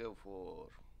 We're gonna go for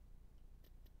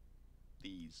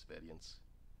these variants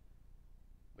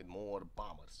with more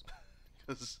bombers.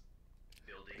 Because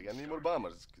we're gonna need more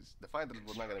bombers. Because the fighters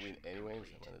were not gonna win anyway,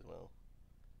 so might as well.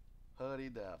 Hurry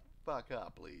the fuck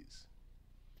up, please.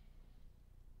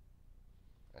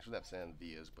 I should have sent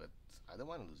Vias, but I don't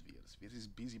want to lose Vias. Vias is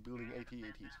busy building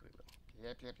AT-ATs for them.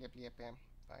 Yep.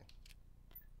 Fine.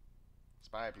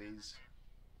 Spy, please.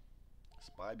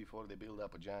 Spy before they build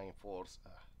up a giant force.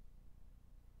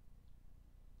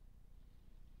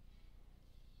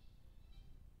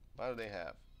 What do they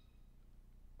have?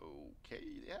 Okay,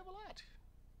 they have a lot.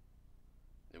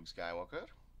 Luke Skywalker,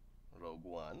 Rogue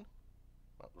One,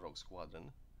 Rogue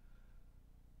Squadron,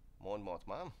 Mon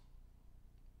Mothma,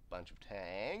 bunch of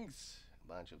tanks,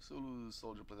 bunch of Sullust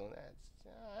soldier platoon.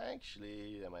 That's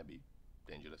actually that might be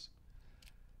dangerous.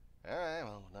 All right,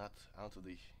 well, we're not out of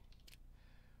the.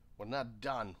 We're not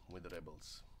done with the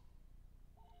rebels.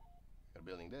 You're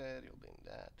building that. You're building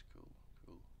that.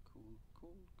 Cool.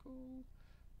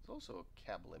 There's also a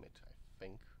cab limit, I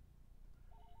think.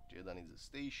 Jeddah needs a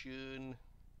station.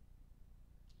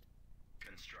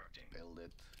 Constructing. Build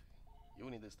it. You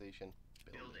need a station.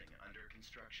 Building under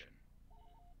construction.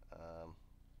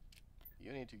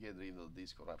 You need to get rid of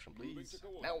this corruption, Moving please. to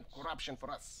coordinates. No corruption for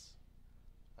us.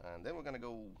 And then we're gonna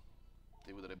go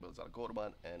deal with the rebels,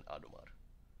 Al-Korban and Adumar.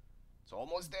 It's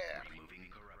almost there. Removing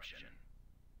corruption.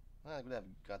 I could have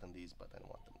gotten these, but I don't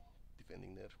want them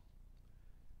defending there.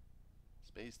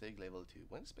 Space take level 2.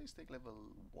 When space take level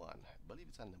 1? I believe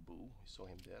it's on Naboo. We saw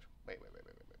him there. Wait.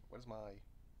 Where's my...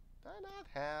 Did I not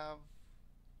have...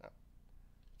 No.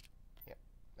 Yeah.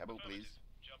 Naboo, please.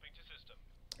 Jumping to system.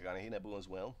 I gotta hit Naboo as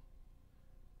well.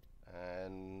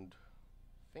 And...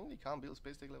 I think they can't build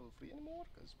space take level 3 anymore,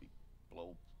 because we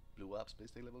blew up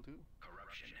space take level 2.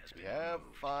 Corruption has We been have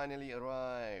removed. finally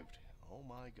arrived. Oh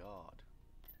my god.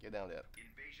 Get down there.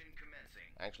 Invasion commencing.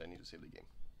 Actually, I need to save the game.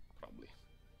 Probably.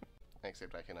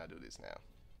 Except I cannot do this now.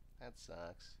 That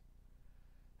sucks.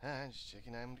 Just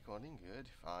checking I'm recording. Good.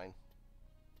 Fine.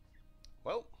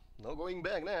 Well, No going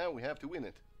back now, we have to win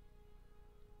it.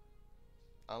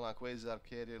 Unlock Quasar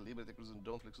Carrier, Liberty Cruiser,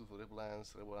 don't flex for Rebel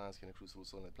Lance can a cruise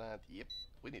also on the planet. Yep,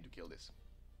 we need to kill this.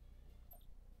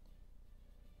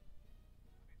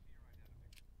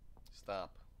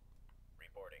 Stop.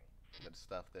 Reporting. That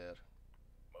stuff there.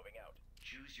 Moving out.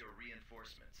 Choose your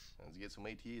reinforcements. Let's get some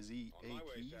ATs On my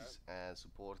way, sir. and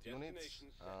support units. Destination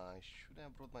set. I should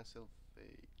have brought myself a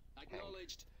tank.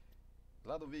 Acknowledged. A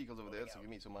lot of vehicles over there, Moving so out. give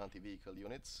me some anti-vehicle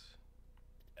units.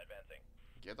 Advancing.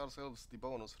 Get ourselves the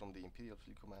bonus from the Imperial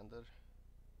Fleet Commander.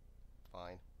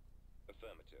 Fine.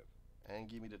 Affirmative. And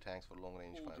give me the tanks for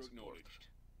long-range fire Order support. acknowledged.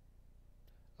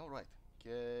 Alright,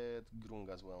 get Grung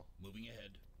as well. Moving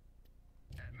ahead.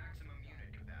 At maximum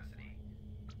unit capacity.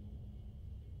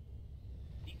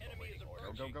 The enemy is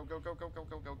approaching.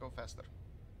 Go faster.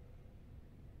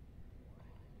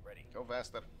 Ready. Go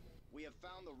faster. We have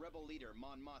found the rebel leader,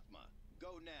 Mon Mothma.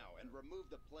 Go now and remove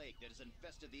the plague that has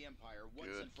infested the Empire once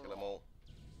Good, and for kill them all.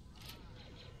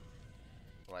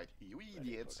 all. Right, you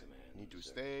idiots need to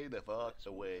stay the fuck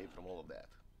away from all of that.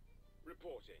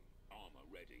 Reporting. Armor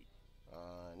ready.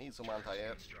 Need some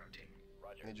anti-air. Instructing.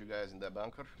 Roger. Need you guys in that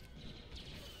bunker.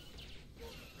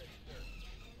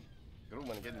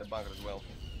 Grumman, get in the bunker as well.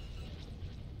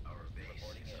 Our base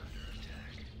is under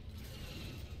attack.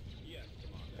 Yes,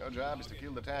 Commander. Your job is to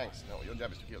kill the tanks. No, your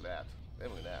job is to kill that.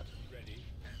 Definitely that. Ready.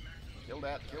 Kill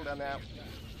that now.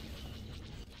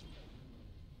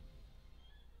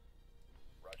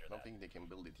 Roger I don't think they can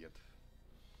build it yet.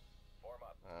 Form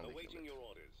up. And they Awaiting killed your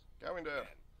orders. it. Go in there.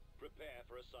 Men, prepare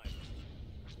for assignment.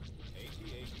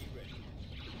 AT-AT ready.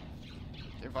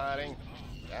 Keep firing.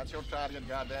 That's your target,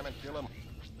 goddammit. Kill him.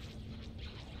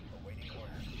 Awaiting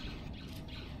orders.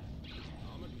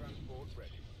 Armor transport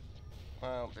ready.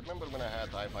 Well, remember when I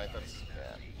had TIE fighters?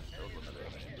 Yeah, those were the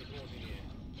days. Reporting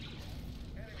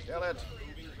in. Kill it.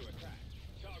 Moving to attack.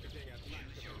 Targeting at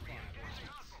maximum fire.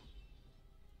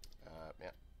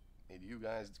 Yeah. Need you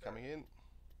guys coming in.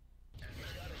 I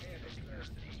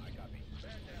copy.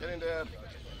 Get in there.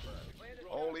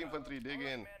 All infantry, dig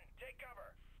in. Men, take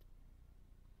cover.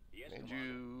 Yes, Need Commander.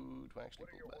 you to actually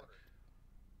pull back.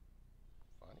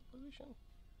 Funny position.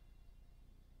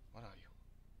 What are you?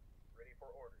 Ready for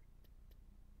orders.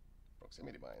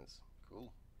 Proximity mines.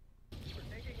 Cool. We're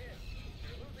taking hits.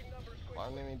 You're losing numbers quickly.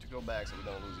 Finally need to go back so we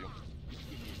don't lose you.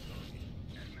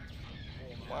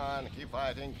 Come on, keep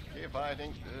fighting. Keep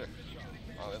fighting. Ugh.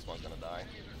 Oh, this one's gonna die.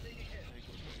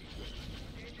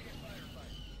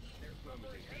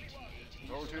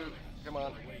 Go to. Come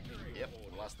on. Yep,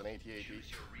 lost an AT-AT.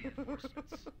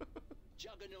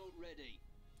 Juggernaut ready.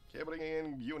 Keep bringing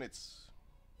in units.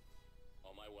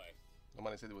 On my way.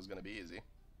 Nobody said it was gonna be easy.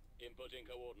 Inputting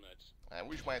coordinates. I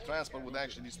wish my transport would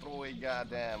actually destroy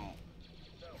goddamn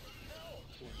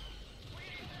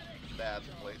bad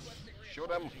place.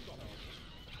 Shoot him.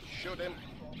 Shoot him.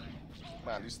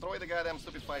 Come on, destroy the goddamn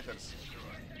stupid fighters.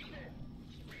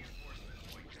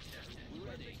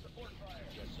 Ready.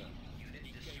 Yes, sir.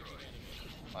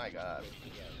 My god.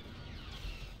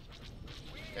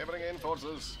 Okay, bring in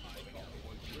forces.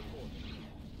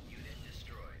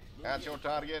 That's your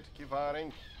target. Keep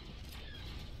firing.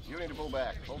 You need to pull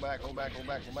back. Pull back, pull back, pull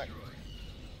back, pull back.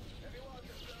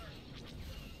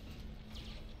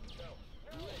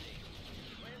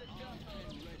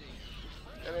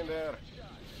 Get in there.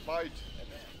 Fight.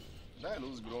 Did I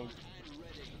lose Grung?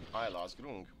 I lost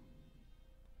Grung.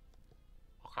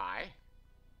 Okay.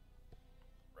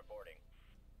 Reporting.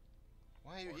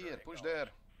 Why are you here? Push there.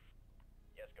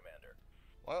 Yes, Commander.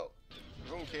 Well,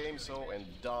 Grung came so and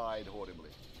died horribly.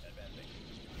 Advancing.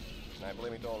 And I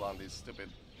blame it all on this stupid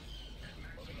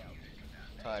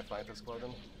TIE fighter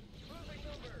squadron.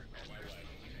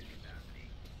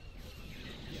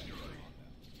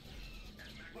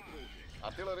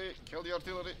 Artillery, kill the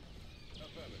artillery.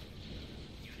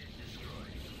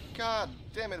 God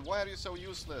damn it, why are you so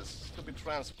useless? Stupid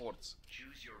transports.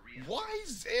 Choose your Why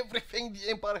is everything the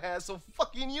Empire has so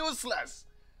fucking useless?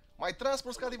 My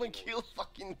transports can't even kill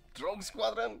fucking Drogue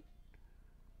Squadron.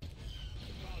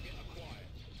 Target acquired.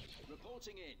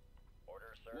 Reporting in.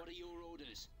 order, sir. What are your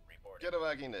orders? Reporting. Get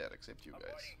back in there, except you guys.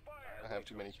 Avoiding fire. I have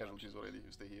too many casualties already,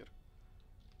 you stay here.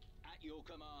 At your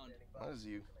command. What is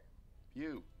you?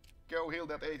 You. Go heal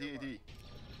that AT-AT. Engines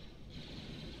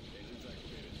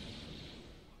activated.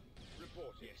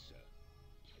 Reporting. Yes, sir.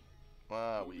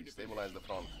 Ah, we stabilized the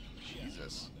front.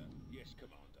 Jesus. Commander. Yes,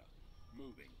 Commander.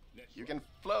 Moving. Let's You roll. can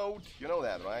float, you know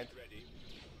that, right? Ready.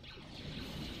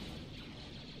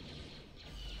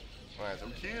 Alright, so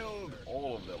we killed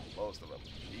all of them, most of them.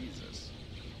 Jesus.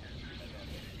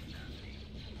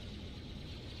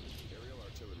 Aerial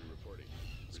artillery reporting.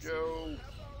 Let's go.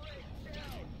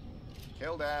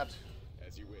 Kill that.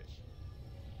 As you wish.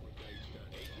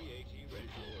 AT-AT ready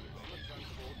for orders. Common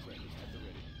transport ready. At the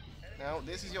ready. Now,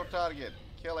 this is your target.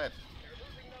 Kill it. You're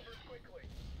losing numbers quickly.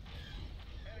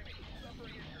 Enemy,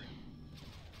 suffering injury.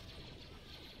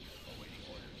 Awaiting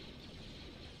orders.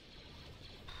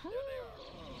 Oh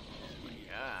my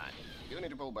god. You need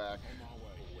to pull back. On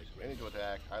my way. You need to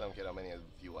attack. I don't care how many of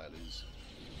you I lose.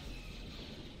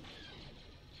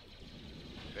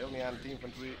 Bail me out,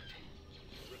 infantry.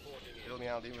 Bail me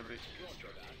out, infantry.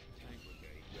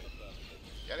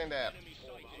 Get in there.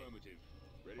 Affirmative.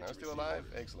 Ready I'm to still receive alive?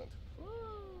 orders. Excellent.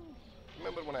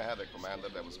 Remember when I had a commander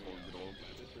that was fully drunk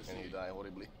and he died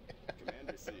horribly? Command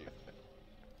received.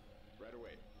 Right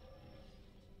away.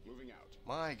 Moving out.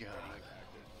 My god.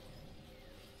 Active.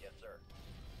 Yes, sir.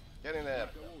 Get in there.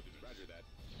 No orders. Roger that.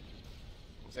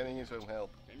 I'm sending you some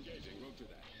help. Engaging. Roger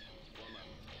that. Form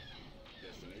up.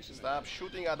 Destination. Stop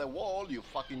shooting at the wall, you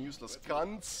fucking useless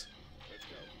cunts. Let's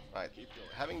go. Right. Keep going.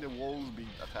 Having the walls be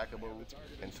attackable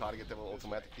and targetable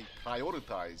automatically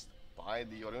prioritized by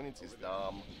the units is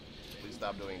dumb. Please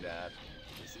stop doing that.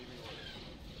 Receiving orders.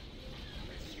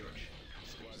 Instruction.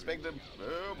 Just make them.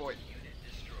 Oh boy. Unit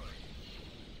destroyed.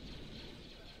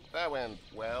 That went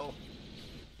well.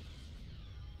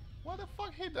 What the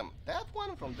fuck hit them? That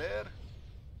one from there?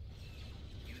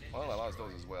 Unit Well, I lost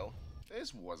destroyed. those as well.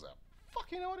 This was a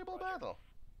fucking horrible battle.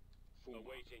 Form up.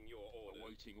 Awaiting your orders.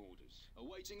 Awaiting orders.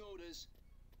 Awaiting orders.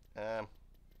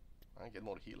 I get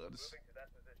more healers. Moving to that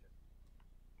position.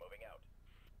 Moving out.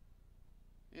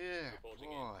 Yeah, Reporting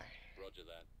boy. in. Roger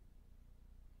that.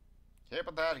 Keep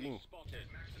attacking. Spotted.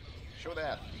 Shoot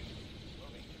that.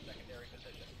 Moving to secondary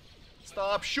position.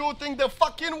 Stop shooting the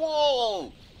fucking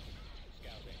wall!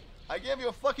 Scouting. I gave you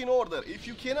a fucking order. If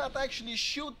you cannot actually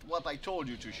shoot what I told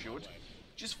you to shoot,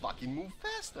 just fucking move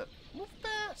faster. Move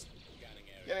fast. Scanning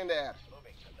area. Get in there.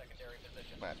 Moving to secondary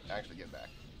position. Matt, actually get back.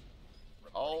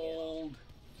 Reporting in. Hold.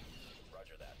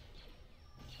 Roger that.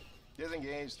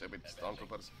 Disengage, stupid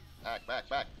stormtroopers. Back, back,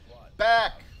 back.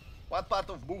 Back! What part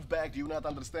of move back do you not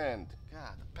understand?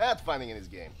 God, pathfinding in this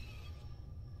game.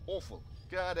 Awful.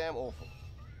 Goddamn awful.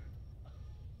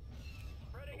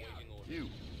 Spreading out. Awaiting orders. You,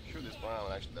 shoot this bomb,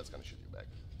 and actually that's gonna shoot you back.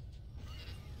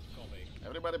 Copy.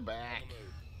 Everybody On back. the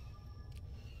move.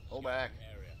 Hold back.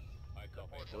 Scanning area. I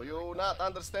copy. Do you not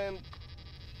understand?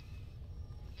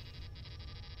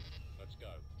 Let's go.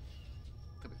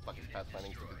 Stupid fucking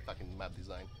pathfinding, stupid fucking map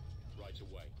design. Right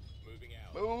away. Moving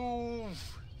out. Move!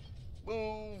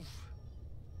 Move!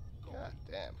 Copy. God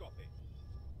damn. Copy.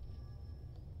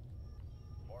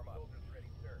 Form up. Soldiers ready,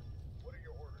 sir. What are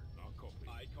your orders? I'll copy.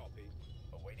 I copy.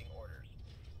 Awaiting orders.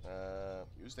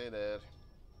 You stay there.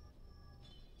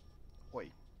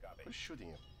 Wait, Copy. who's shooting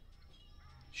you?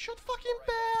 Shoot fucking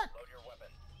back! Load your weapon.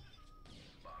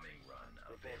 Bombing run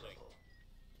available.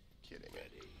 Kidding me.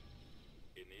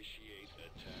 Initiate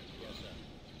attack. Yes, sir.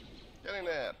 Get in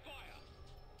there. Fire.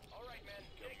 All right, men.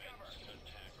 Take cover. Commence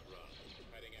attack run.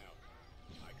 Heading out.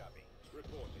 I copy.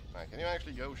 Reporting. Alright, can you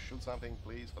actually go shoot something,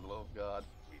 please, for the love of God?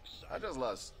 We've I sighted. just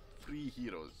lost 2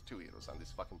 heroes on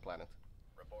this fucking planet.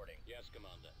 Reporting. Yes,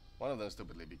 Commander. One of them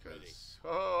stupidly because... Ready.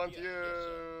 Oh, Yes,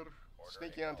 anti-air! Order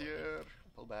Sneaky acknowledged. anti-air!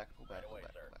 Pull back, pull back, Right pull away,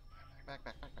 back, sir. pull back. Back,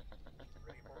 back, back, back, back, back, back,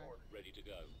 Ready back, for back. orders. Ready to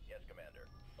go. Yes, Commander.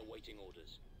 Awaiting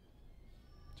orders.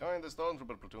 Join the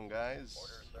stormtrooper platoon, guys.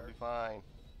 Orders, It'll sir. be fine.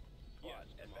 Yes,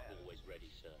 I'm advance. always ready,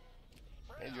 sir.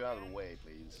 Need you out of the way,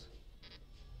 please.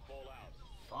 Fall out.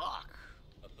 Fuck!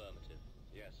 Affirmative.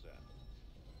 Yes, sir.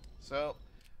 So,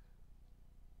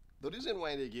 the reason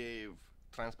why they gave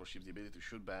transport ships the ability to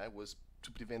shoot back was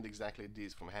to prevent exactly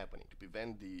this from happening. To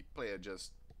prevent the player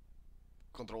just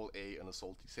control A and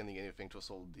assault, sending anything to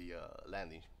assault the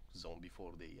landing zone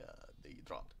before they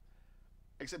dropped.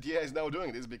 Except yeah, he's now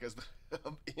doing this because the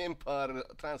Empire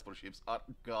transport ships are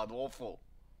god awful.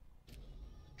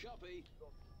 Copy.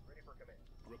 Ready for command.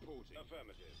 Reporting.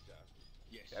 Affirmative, sir.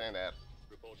 Yes. Get in there.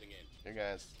 Reporting in. You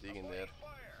guys dig in there. Avoiding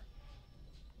fire.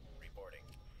 Reporting.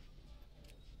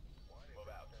 Move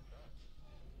out.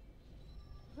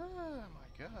 Oh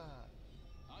my god.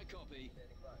 I copy.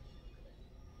 Standing by.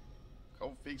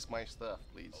 Go fix my stuff,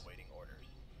 please. Awaiting orders.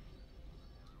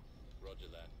 Roger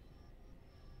that.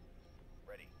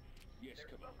 Ready. Yes, They're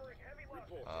Commander. suffering heavy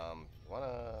losses. Report.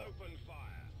 Wanna... Open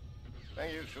fire.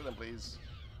 Thank you, shoot them please.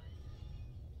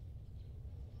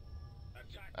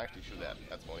 Attack. Actually shoot that,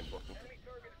 that's more important. Enemy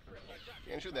target is critical.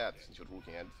 You can shoot that since you're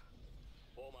looking at it.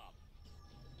 Form up.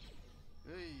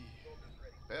 Hey, Soldiers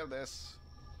ready. bear this.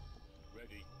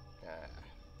 Ready.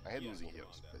 I hate Yes, losing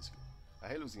heroes, Commander. basically. I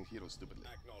hate losing heroes stupidly.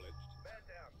 Acknowledged. Man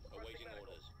down. Awaiting Requesting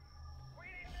medical. orders. We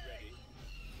need Ready.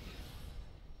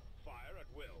 Fire at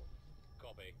will.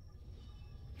 Copy.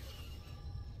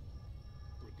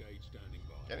 standing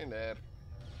by. Get in there.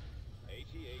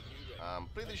 AT-AT ready. I'm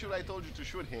pretty sure I told you to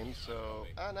shoot him, so...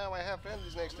 Ah, now I have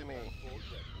friends next to me. Transport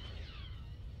ready.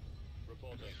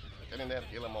 Reporting. Get in there,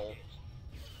 kill them all.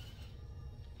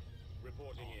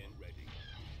 Reporting in. Ready.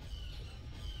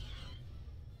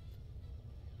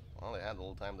 Well, they had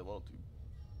all the time they wanted to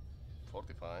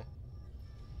fortify.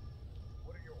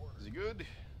 What are your orders? Is he good?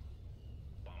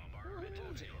 Bombardment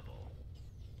available.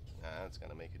 That's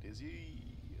gonna make it easier.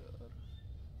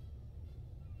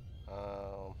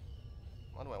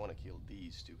 Why do I want to kill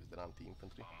these two? Because they're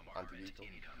anti-infantry, Bombardment anti-vehicle.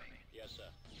 incoming. Yes, sir.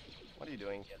 What are you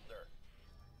doing? Yes, sir.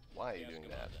 Why are you Yes, doing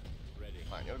that? Commander. Ready.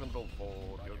 Fine, you're control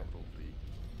 4, you're control 3.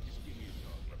 Just give me a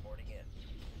target. Reporting in.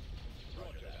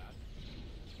 Roger that.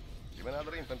 Give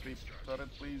another infantry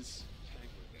turret, please. Tank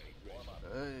brigade ready.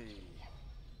 Hey.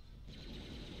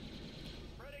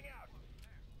 Spreading out.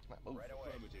 Come on, move. Right away.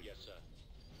 Affirmative. Yes, sir.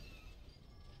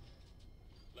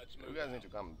 Let's You move. guys out. need to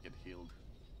come get healed.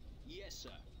 Yes,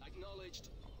 sir. Acknowledged.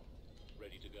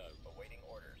 Ready to go. Awaiting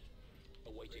orders.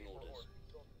 Awaiting orders.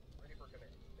 Ready for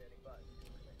command. Standing by.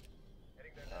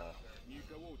 Heading there Uh, now, sir.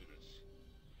 Nuco ordinance.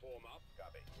 Form up.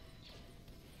 Copy.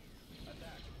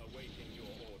 Attack. Awaiting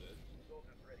your orders.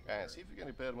 Soldiers ready. guys, see if you can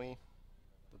repair me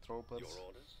the troopers.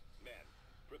 Your orders. Men,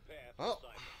 prepare Oh. for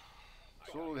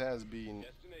assignment. Seoul has been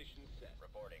Destination set.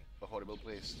 Reporting. a horrible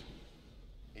place.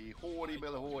 A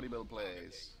horrible, horrible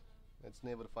place. Let's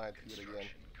never fight here again.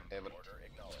 Ever. Order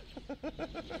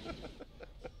acknowledged.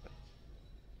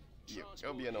 You,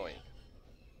 go be annoying.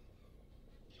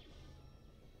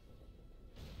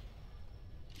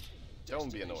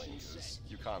 Don't be annoying, 'cause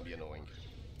you can't be annoying.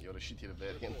 You're a shitty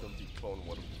variant of the Clone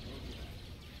War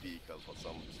vehicle for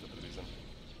some stupid reason.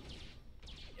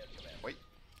 Yes, command. Wait,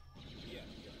 Yes.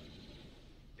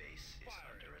 Base is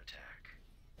under attack.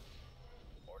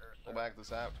 Orders, go sir. back to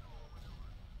south.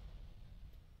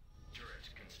 Turret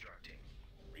constructing.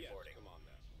 Yes, Reporting.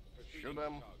 Commander. Proceeding Shoot to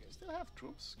them. target. You still have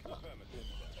troops? Come on. Affirmative,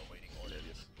 sir. Awaiting orders.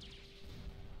 Hilarious.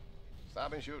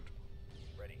 Stop and shoot.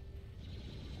 Ready.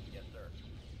 Yes, sir.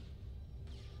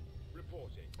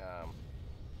 Reporting.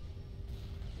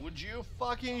 Would you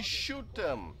fucking shoot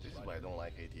them? This is why I don't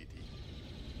like AT-AT.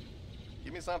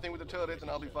 Give me something with a turret and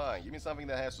I'll be fine. Give me something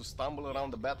that has to stumble around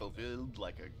the battlefield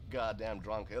like a goddamn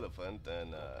drunk elephant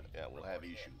and yeah, we'll have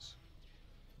issues.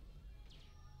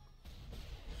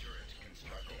 Turret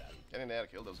constructing. Get in there,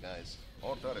 kill those guys.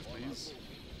 More turrets, please.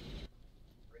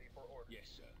 Ready for orders. Yes,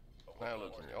 sir. Now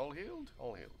look, all healed?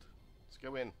 All healed. Let's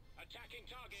go in. Attacking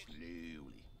target.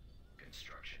 Slowly.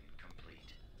 Construction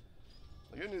complete.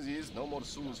 The good news is, no more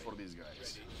Sullust for these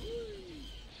guys.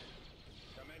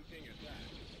 Commencing attack.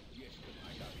 Yes, I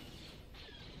Commander. copy.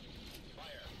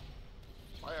 Fire.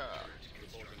 Fire!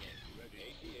 Reporting in. Ready.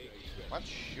 AT-AT ready. What's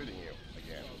shooting you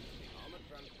again? Armored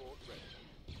transport ready.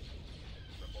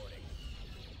 Reporting.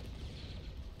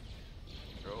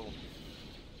 Cool.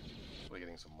 We're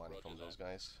getting some money from those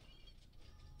guys.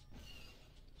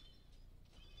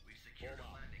 We've secured a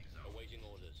landing zone. Awaiting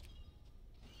orders.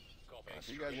 Copy.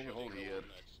 So you guys need to hold here.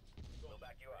 We'll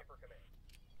back you up. For command.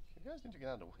 You guys need to get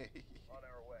out of the way. On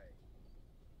our way.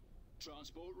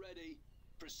 Transport ready.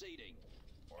 Proceeding.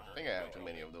 I think I have too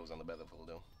many of those on the battlefield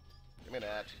though. Give me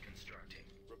that. Constructing.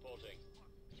 Reporting.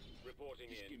 Reporting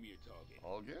Just give in. me a target.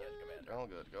 All good? Yes, Commander. All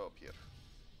good. Go up here.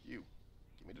 You.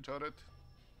 Give me the turret.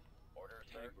 Orders,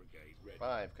 Tank sir. brigade ready.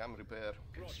 5, come repair.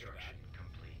 Construction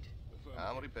complete.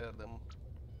 Come repair them.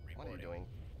 What are you Reporting. doing?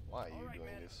 Why are you All right, doing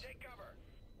men, this? take cover.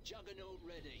 Juggernaut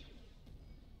ready.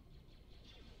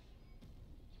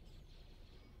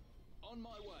 On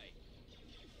my way.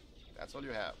 That's all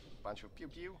you have. Bunch of pew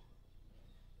pew.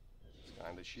 It's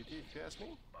kinda shitty if you ask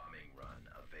me. Bombing run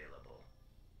available.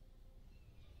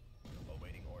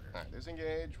 Awaiting orders. Alright,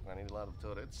 disengage. We're gonna need a lot of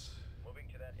turrets. Moving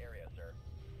to that area, sir.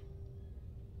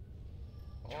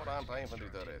 More anti-infantry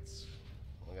turrets.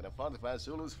 We're gonna fortify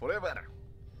Sullust forever.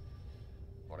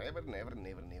 Forever, never,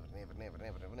 never, never, never, never,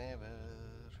 never, never, never.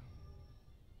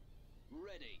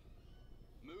 Ready.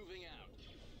 Moving out.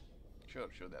 Sure,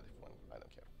 that if one. I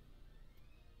don't care.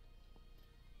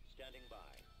 Standing by.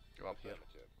 Go up here.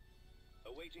 Affirmative.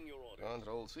 Awaiting your orders.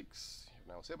 Control 6.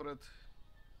 You're now separate.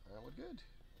 We're good.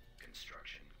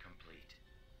 Construction complete.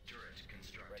 Turret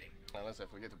constructing. Unless I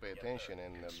forget to pay attention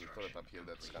and there's a turret up here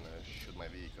that's gonna shoot my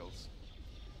vehicles.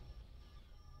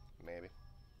 Maybe.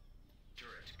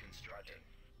 Turret constructing.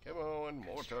 Come on,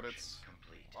 more turrets.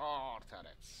 Complete. More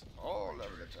turrets. All of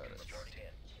the turrets. Reporting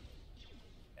in.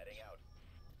 Heading out.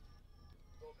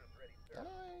 Soldiers ready, sir.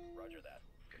 Hello. Roger that.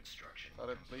 Construction.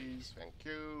 Turret, please. Thank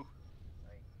you.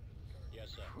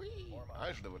 Yes, sir. Whee!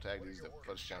 I should have attacked these the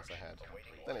first chance I had.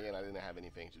 Then again, I didn't have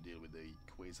anything to deal with the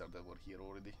quasar that were here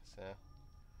already, so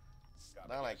It's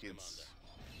not like it's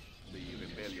the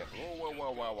rebellion. Oh,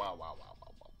 wow.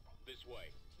 This way.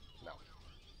 No.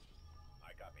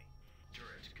 I copy.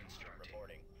 Turret constructing.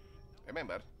 Reporting.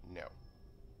 Remember, no.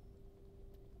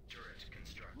 Turret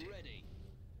constructing. Ready.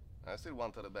 I still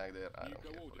want her back there. I don't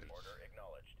Nico care for orders. it. Order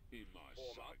acknowledged. In my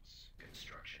sights.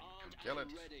 Construction. Armed Kill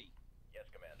and it. ready. Yes,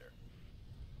 Commander.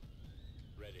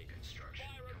 Ready. Construction.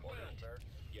 Fire at will. Orders, sir.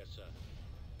 Yes, sir.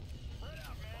 Spread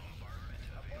out, man. Bombardment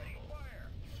Avoiding available. fire.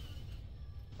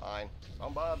 Fine.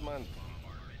 Bombardment.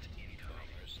 Bombardment incoming.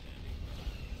 Understanding.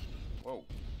 Whoa.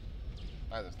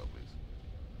 License stop, please.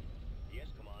 Yes,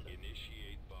 Commander.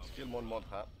 Initiate bomb. Still one mod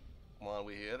huh? While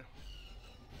we're here.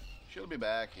 She'll be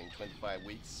back in 25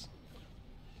 weeks.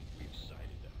 We've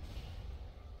sighted them.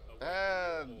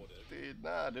 That Awaiting orders. did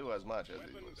not do as much as it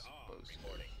was Weapons armed. supposed to.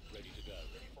 Reporting. Ready to go.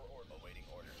 Ready for order. Awaiting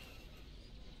orders.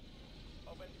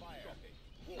 Open fire.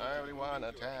 Copy. Everyone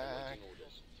attack. Awaiting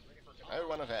orders. Ready for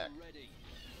Everyone attack. Ready.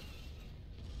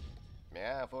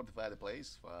 Yeah, fortify the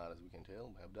place, far as we can tell.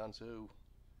 We have done so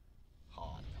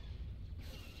hard.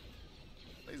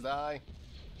 Please die.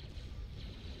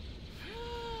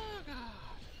 Oh, God.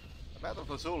 The battle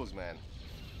for Sullust, man.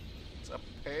 It's a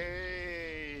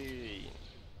pain.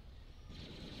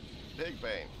 Big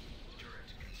pain.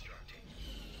 Turret constructing.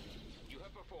 You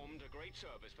have performed a great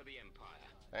service for the Empire.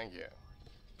 Thank you.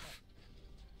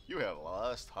 You have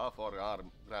lost half our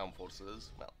ground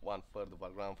forces. Well, 1/3 of our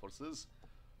ground forces.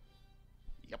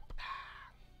 Yep.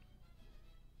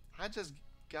 I just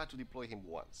got to deploy him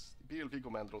once. The Imperial Field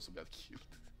Commander also got killed.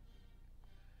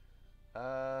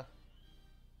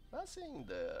 Not saying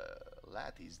the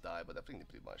Latties died, but I think they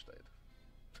pretty much died.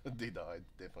 They died,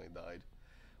 definitely died.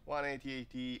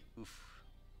 180, oof.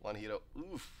 1 hero,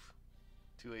 oof.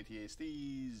 2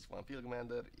 ATSTs, 1 Field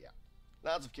Commander, yeah.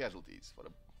 Lots of casualties for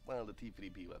well, the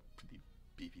T3P were pretty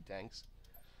beefy tanks.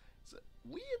 It's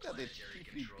weird that the Planetary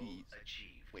control T3Ps.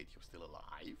 achieved. Wait, you're still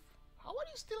alive? How are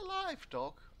you still alive,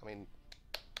 Doc? I mean,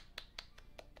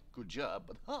 good job,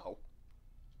 but how?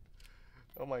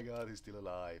 Oh my God, he's still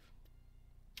alive.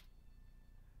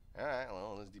 Alright,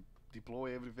 well, let's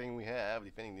deploy everything we have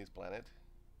defending this planet.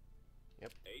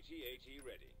 Yep, AT-AT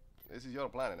ready. this is your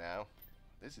planet now.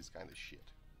 This is kind of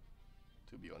shit,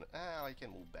 to be honest. I can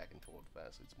move back and forth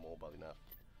fast, it's mobile enough.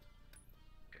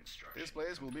 Construction. This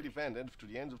place will be defended to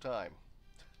the end of time.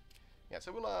 Yeah,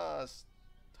 so we lost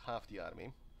half the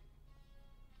army.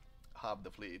 Half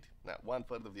the fleet. Now,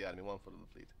 1/3 of the army, 1/3 of the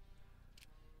fleet.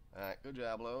 Alright, good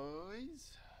job,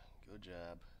 boys. Good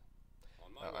job.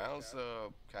 On my Now, way, I sir.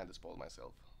 also kind of spoiled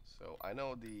myself. So, I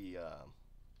know the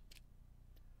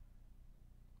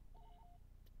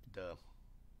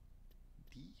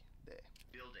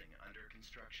Building under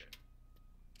construction.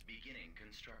 Beginning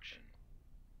construction.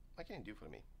 what can you do for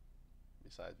me?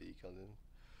 Besides vehicles and...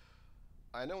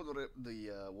 I know the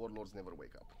warlords never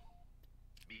wake up.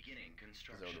 Beginning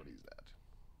construction. Zelda is that.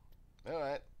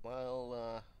 Alright,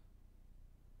 well,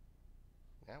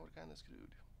 now we're kind of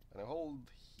screwed. And I hold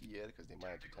here because they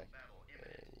might Tactical attack battle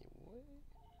imminent. anyway.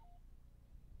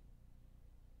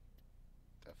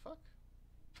 The fuck?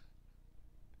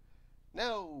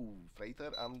 No,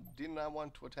 freighter, did not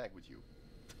want to attack with you.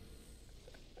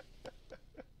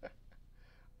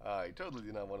 I totally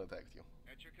did not want to attack with you.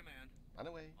 At your command. Run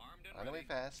away. Armed and Run away ready.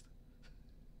 fast.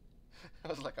 I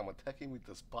was like, I'm attacking with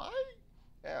the spy?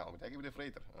 Yeah, I'm attacking with the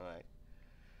freighter. Alright.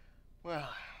 Well,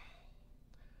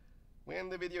 we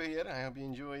end the video here. I hope you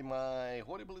enjoy my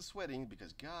horrible sweating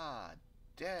because god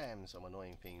damn some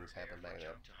annoying things Prepare happen for back there.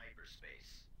 jump to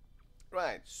hyperspace.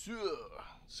 Right, so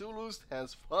Sullust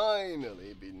has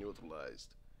finally been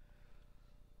neutralized.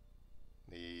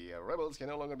 The rebels can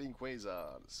no longer be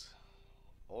quasars,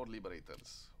 or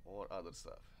liberators, or other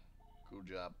stuff. Good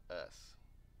job, us.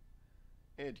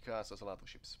 It cost us a lot of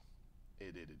ships.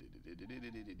 It did.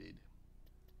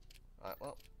 Alright,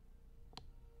 well.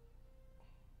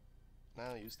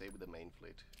 Now you stay with the main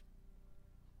fleet.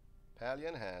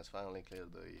 Pallion has finally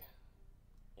cleared the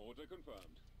Order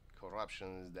confirmed.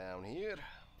 corruptions down here.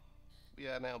 We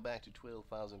are now back to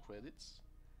 12,000 credits.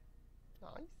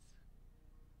 Nice.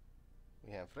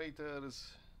 We have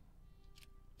freighters.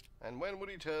 And when we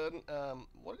return,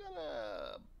 we're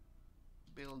gonna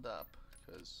build up,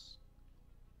 because,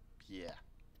 yeah.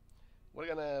 We're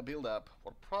gonna build up.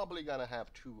 We're probably gonna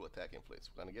have 2 attacking fleets.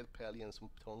 We're gonna get Pallion and some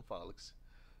Tone Falx.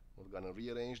 We're gonna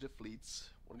rearrange the fleets.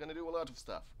 We're gonna do a lot of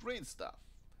stuff. Great stuff.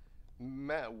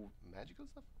 Magical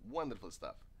stuff? Wonderful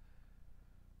stuff.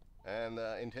 And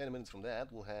in 10 minutes from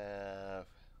that, we'll have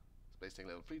Space Tech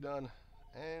Level 3 done,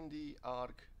 and the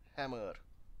Arc Hammer,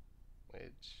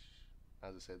 which,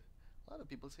 as I said, a lot of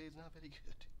people say it's not very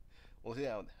good. We'll see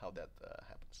how that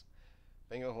happens.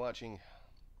 Thank you for watching.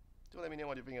 Do let me know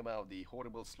what you think about the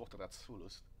horrible slaughter at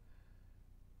Sullust.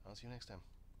 I'll see you next time.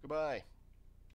 Goodbye.